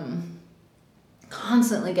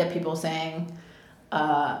constantly get people saying,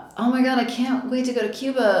 oh my God, I can't wait to go to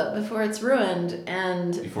Cuba before it's ruined.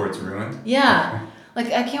 Before it's ruined? Yeah.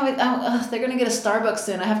 Like, I can't wait. They're going to get a Starbucks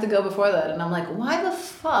soon. I have to go before that. And I'm like, why the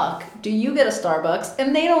fuck do you get a Starbucks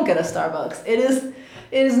and they don't get a Starbucks? It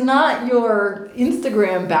is not your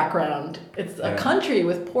Instagram background. It's a country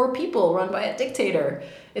with poor people run by a dictator.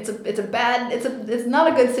 It's not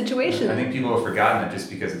a good situation. I think people have forgotten it just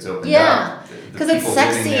because it's opened up. Yeah, because it's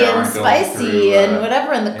sexy and spicy and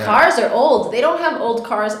whatever, and the cars are old. They don't have old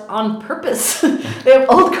cars on purpose. They have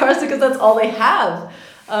old cars because that's all they have.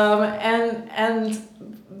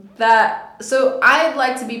 So I'd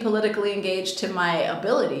like to be politically engaged to my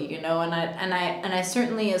ability, you know, and I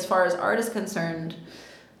certainly, as far as art is concerned,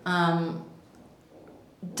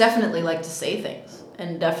 definitely like to say things,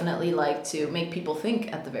 and definitely like to make people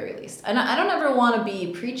think, at the very least. And I don't ever want to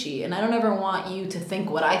be preachy, and I don't ever want you to think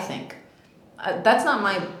what I think. That's not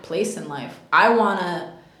my place in life. I want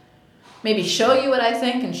to maybe show you what I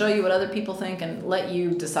think and show you what other people think, and let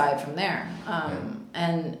you decide from there.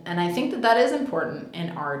 And I think that is important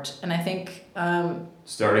in art. And I think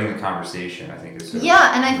starting the conversation, I think, is.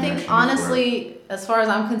 Yeah, and I think honestly, as far as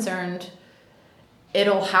I'm concerned,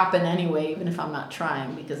 it'll happen anyway, even if I'm not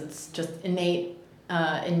trying, because it's just innate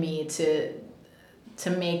in me to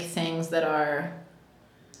make things that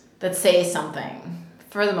say something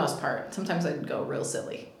For the most part. Sometimes I'd go real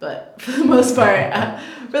silly, but for the most part, I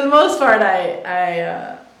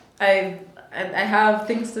have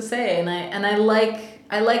things to say, and I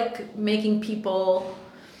like making people.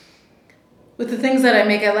 With the things that I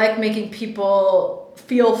make, I like making people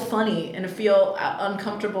feel funny and feel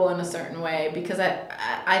uncomfortable in a certain way, because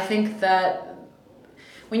I think that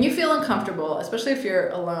when you feel uncomfortable, especially if you're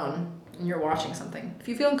alone and you're watching something, if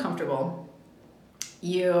you feel uncomfortable,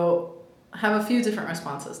 you have a few different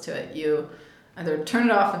responses to it. You either turn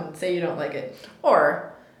it off and say you don't like it,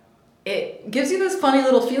 or it gives you this funny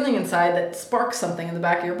little feeling inside that sparks something in the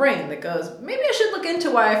back of your brain that goes, maybe I should look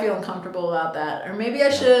into why I feel uncomfortable about that, or maybe I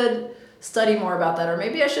should study more about that, or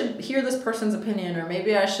maybe I should hear this person's opinion, or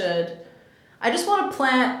maybe I just want to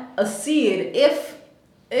plant a seed.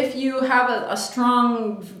 If you have a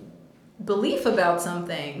strong belief about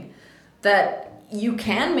something, that you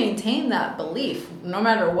can maintain that belief no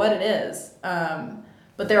matter what it is.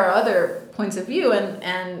 But there are other points of view,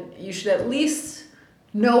 and you should at least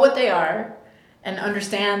know what they are and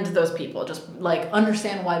understand those people, just like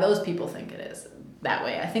understand why those people think it is that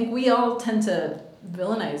way. I think we all tend to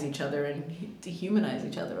villainize each other and dehumanize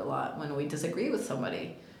each other a lot when we disagree with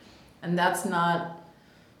somebody, and that's not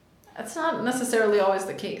necessarily always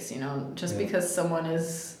the case. Just because someone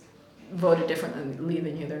is voted differently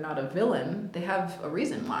than you, they're not a villain. They have a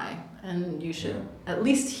reason why, and you should at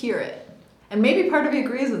least hear it. And maybe part of you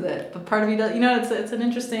agrees with it, but part of you does. It's an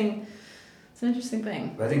interesting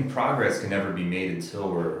thing. But I think progress can never be made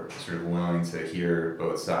until we're sort of willing to hear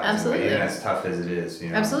both sides. Absolutely. Even as tough as it is.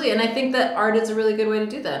 Absolutely. And I think that art is a really good way to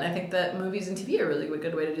do that. And I think that movies and TV are a really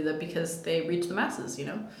good way to do that, because they reach the masses,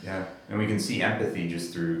 Yeah. And we can see empathy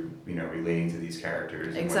just through, relating to these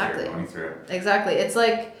characters and what they're going through. Exactly. It's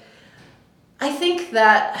like, I think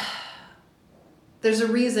that there's a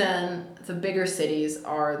reason the bigger cities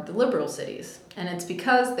are the liberal cities. And it's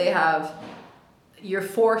because you're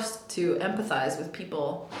forced to empathize with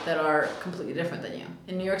people that are completely different than you.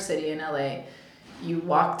 In New York City, in LA, you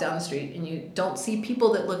walk down the street and you don't see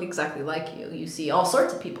people that look exactly like you. You see all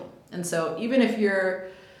sorts of people. And so even if you're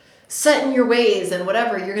set in your ways and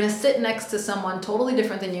whatever, you're going to sit next to someone totally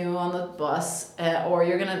different than you on the bus, or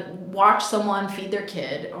you're going to watch someone feed their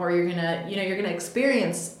kid, or you're going to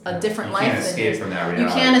experience a different life than yours. You can't escape from that reality. You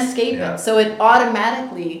can't escape it. So it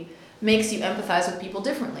automatically makes you empathize with people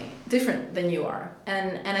different than you are.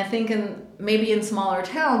 And I think maybe in smaller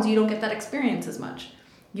towns, you don't get that experience as much.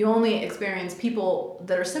 You only experience people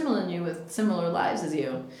that are similar to you with similar lives as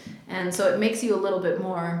you. And so it makes you a little bit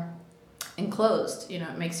more enclosed.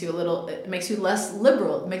 It makes you less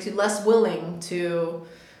liberal. It makes you less willing to,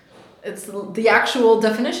 it's the actual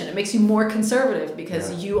definition. It makes you more conservative,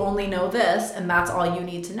 because you only know this and that's all you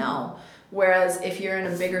need to know. Whereas if you're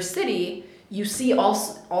in a bigger city, you see all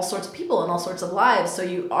sorts of people and all sorts of lives, so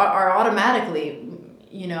you are automatically,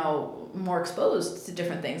 more exposed to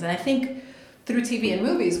different things. And I think through TV and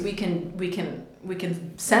movies, we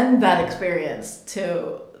can send that experience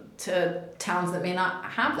to towns that may not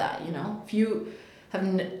have that. If you have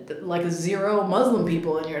like 0 Muslim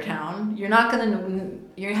people in your town, you're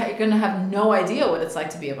gonna have no idea what it's like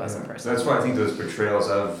to be a Muslim person. That's why I think those portrayals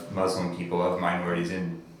of Muslim people, of minorities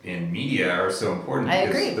in media are so important. I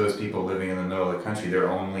agree. Those people living in the middle of the country, their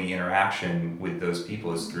only interaction with those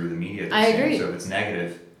people is through the media. I agree. So if it's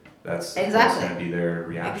negative, that's going to be their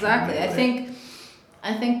reaction. Exactly. I think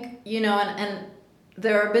and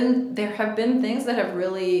there have been things that have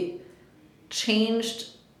really changed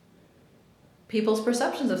people's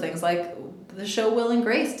perceptions of things. Like the show Will and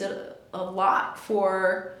Grace did a lot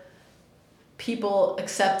for people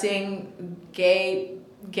accepting gay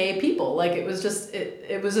people. Like it was just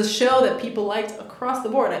it was a show that people liked across the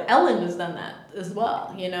board. Ellen has done that as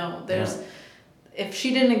well. If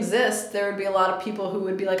she didn't exist, there would be a lot of people who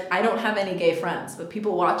would be like, I don't have any gay friends, but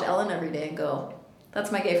people watch Ellen every day and go,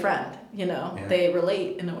 that's my gay friend. They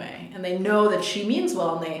relate in a way, and they know that she means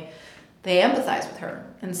well, and they empathize with her.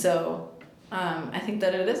 And so I think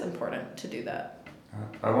that it is important to do that.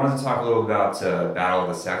 I wanted to talk a little about Battle of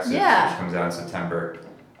the Sexes, which comes out in September.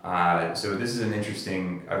 So this is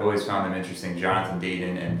I've always found them interesting. Jonathan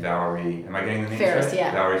Dayton and Valerie, am I getting the names Ferris, right?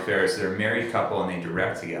 yeah. Valerie Ferris. They're a married couple and they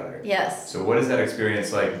direct together. Yes. So what is that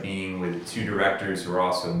experience like, being with 2 directors who are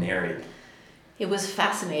also married? It was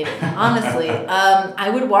fascinating, honestly. I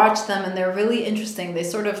would watch them and they're really interesting. They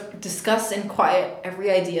sort of discuss in quiet every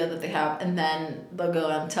idea that they have, and then they'll go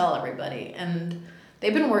and tell everybody. And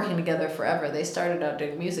they've been working together forever. They started out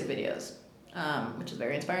doing music videos, which is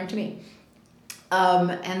very inspiring to me.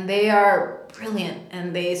 And they are brilliant,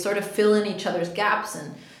 and they sort of fill in each other's gaps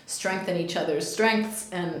and strengthen each other's strengths,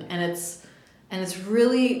 and it's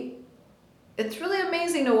it's really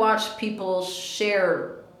amazing to watch people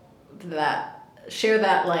share that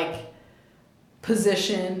like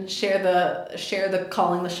position, share the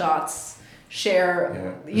calling the shots,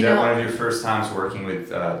 share. Yeah. Is that one of your first times working with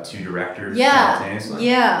two directors simultaneously?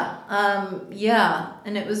 Yeah,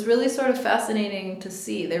 and it was really sort of fascinating to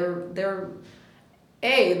see. They're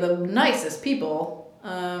the nicest people,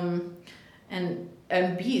 and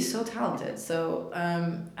B, so talented. So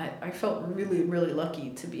I felt really, really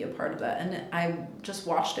lucky to be a part of that. And I just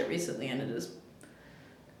watched it recently, and it is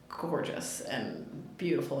gorgeous and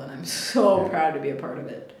beautiful, and I'm so proud to be a part of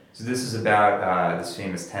it. So this is about this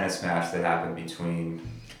famous tennis match that happened between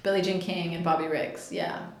Billie Jean King and Bobby Riggs,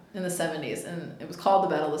 in the 70s. And it was called the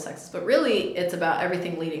Battle of the Sexes. But really, it's about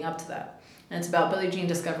everything leading up to that. And it's about Billie Jean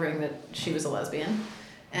discovering that she was a lesbian.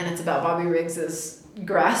 And it's about Bobby Riggs's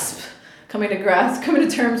coming to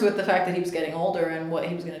terms with the fact that he was getting older and what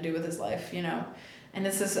he was going to do with his life, And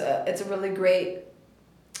it's a really great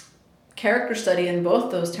character study in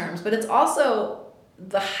both those terms, but it's also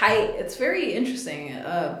the height. It's very interesting,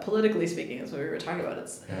 politically speaking, is what we were talking about.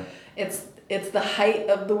 It's the height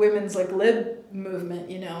of the women's like lib movement.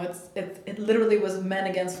 It literally was men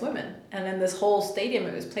against women, and in this whole stadium,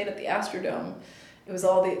 it was played at the Astrodome. It was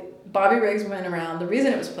Bobby Riggs went around. The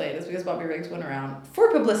reason it was played is because Bobby Riggs went around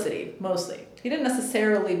for publicity, mostly. He didn't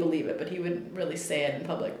necessarily believe it, but he would really say it in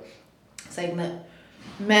public, saying that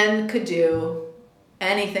men could do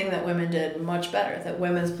anything that women did much better, that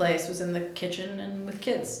women's place was in the kitchen and with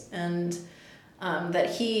kids, and that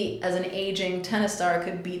he, as an aging tennis star,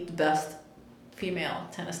 could beat the best female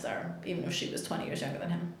tennis star, even if she was 20 years younger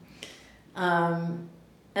than him.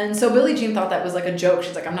 And so Billie Jean thought that was like a joke.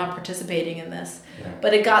 She's like, I'm not participating in this. Yeah.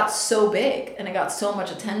 But it got so big, and it got so much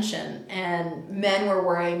attention, and men were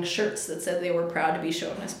wearing shirts that said they were proud to be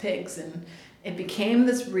shown as pigs, and it became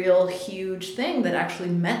this real huge thing that actually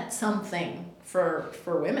meant something for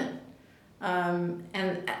women. And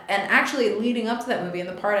actually leading up to that movie, and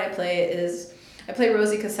the part I play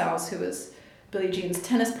Rosie Casals, who was Billie Jean's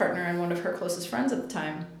tennis partner and one of her closest friends at the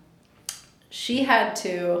time.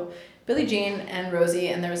 Billie Jean and Rosie,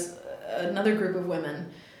 and there's another group of women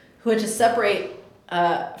who had to separate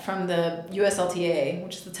from the USLTA,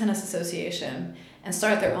 which is the Tennis Association, and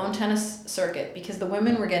start their own tennis circuit because the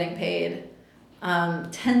women were getting paid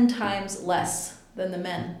 10 times less than the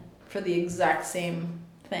men for the exact same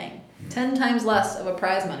thing. 10 times less of a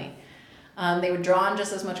prize money. They would draw in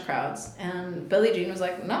just as much crowds, and Billie Jean was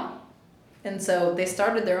like, no. And so they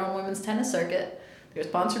started their own women's tennis circuit. They were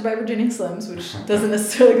sponsored by Virginia Slims, which doesn't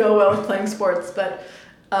necessarily go well with playing sports, but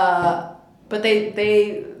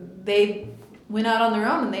they went out on their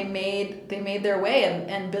own, and they made their way,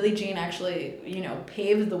 and Billie Jean actually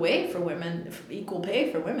paved the way for women, for equal pay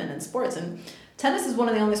for women in sports. And tennis is one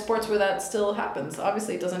of the only sports where that still happens.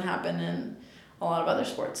 Obviously, it doesn't happen in a lot of other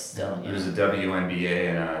sports still. There's a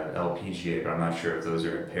WNBA and a LPGA, but I'm not sure if those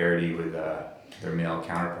are in parity with their male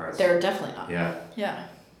counterparts. They're definitely not. Yeah.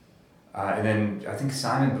 And then I think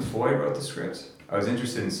Simon Befoy wrote the script. I was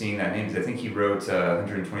interested in seeing that name because I think he wrote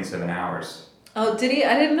 127 Hours. Oh, did he?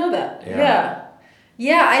 I didn't know that.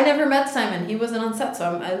 Yeah, I never met Simon. He wasn't on set,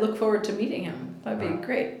 so I look forward to meeting him. That'd be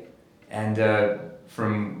great. And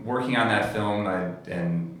from working on that film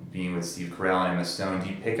and being with Steve Carell and Emma Stone, do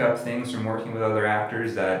you pick up things from working with other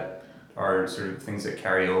actors that are sort of things that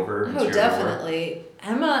carry over? Oh, definitely.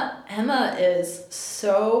 Emma is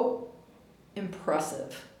so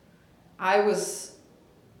impressive. I was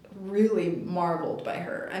really marveled by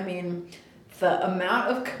her. I mean, the amount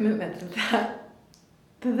of commitment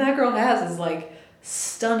that girl has is like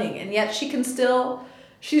stunning, and yet she still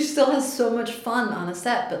has so much fun on a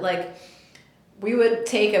set. But like,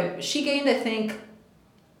 she gained, I think,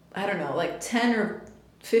 I don't know, like 10 or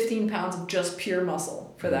 15 pounds of just pure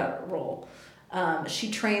muscle for that role.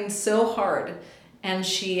 She trained so hard, and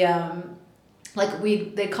she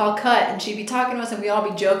they call cut, and she'd be talking to us, and we'd all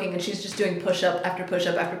be joking, and she's just doing push-up after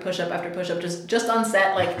push-up after push-up after push-up, just on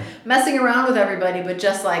set, like messing around with everybody, but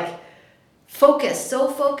just like so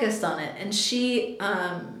focused on it. And she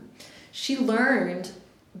learned,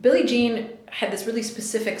 Billie Jean had this really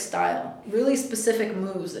specific style, really specific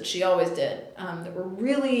moves that she always did, that were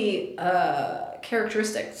really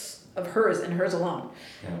characteristics of hers and hers alone.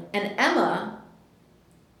 Yeah. And Emma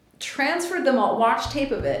transferred them all, watched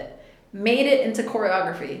tape of it, made it into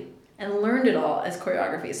choreography, and learned it all as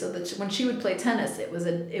choreography, so that when she would play tennis, it was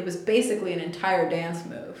basically an entire dance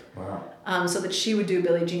move. Wow. So that she would do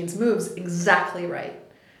Billie Jean's moves exactly right.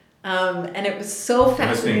 And it was so fascinating. It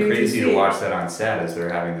must have been crazy to watch that on set as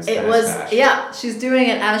they're having this tennis match. Yeah, she's doing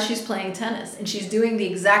it as she's playing tennis, and she's doing the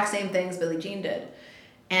exact same things Billie Jean did.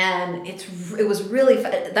 And it was really,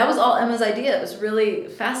 that was all Emma's idea. It was really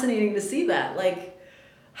fascinating to see that. Like,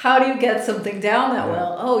 how do you get something down that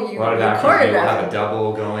well? Oh, you choreograph. Have a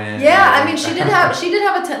double going. Yeah, I mean, she did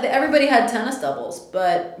have everybody had tennis doubles,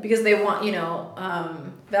 but because they want,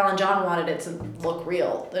 Val and John wanted it to look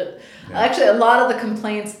real. Actually, a lot of the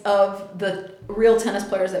complaints of the real tennis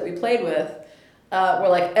players that we played with were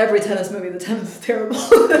like, every tennis movie, the tennis is terrible.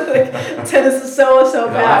 Like, tennis is so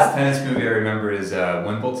bad. The last tennis movie I remember is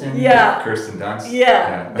Wimbledon. Yeah. Kirsten Dunst.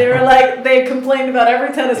 Yeah. They were like, they complained about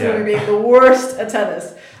every tennis movie being the worst at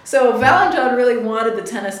tennis. So Val and John really wanted the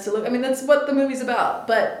tennis to look, I mean, that's what the movie's about.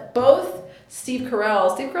 But both Steve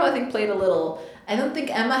Carell I think played a little. I don't think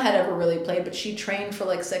Emma had ever really played, but she trained for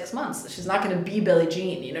like 6 months. She's not going to be Billie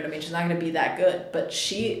Jean, you know what I mean? She's not going to be that good, but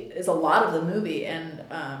she is a lot of the movie and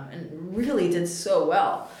really did so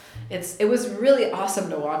well. It was really awesome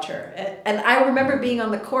to watch her. And I remember being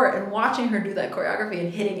on the court and watching her do that choreography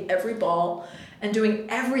and hitting every ball and doing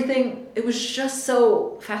everything. It was just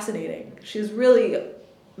so fascinating. She's really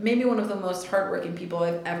maybe one of the most hardworking people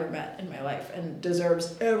I've ever met in my life, and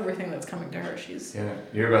deserves everything that's coming to her. She's you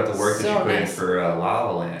hear about the work that so she put in nice. for La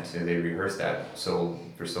La Land. So they rehearsed that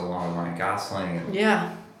for so long with Ryan Gosling, and you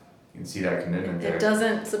can see that commitment there. It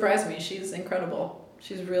doesn't surprise me. She's incredible.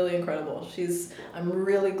 She's really incredible. I'm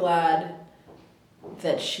really glad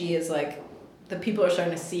that she is like, the people are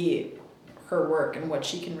starting to see her work and what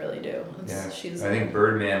she can really do. I think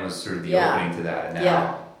Birdman was sort of the opening to that. Now.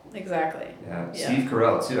 Yeah. Exactly. Yeah. Steve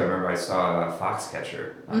Carell too. I remember I saw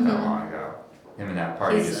Foxcatcher not that long ago. Him in that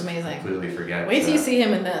part. He's amazing. Completely forget. Wait till you see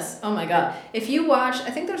him in this. Oh my god! If you watch,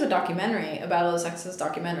 I think there's a documentary, a Battle of the Sexes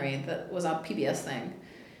documentary that was on PBS thing.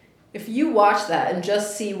 If you watch that and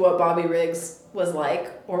just see what Bobby Riggs was like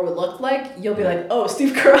or would look like, you'll be like, oh,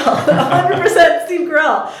 Steve Carell, 100% Steve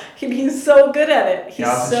Carell. He's so good at it. He's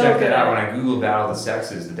I'll have to so check good that out. at When I googled Battle of the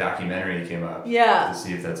Sexes, the documentary came up. Yeah. To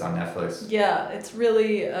see if that's on Netflix. Yeah, it's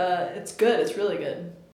really, it's good. It's really good.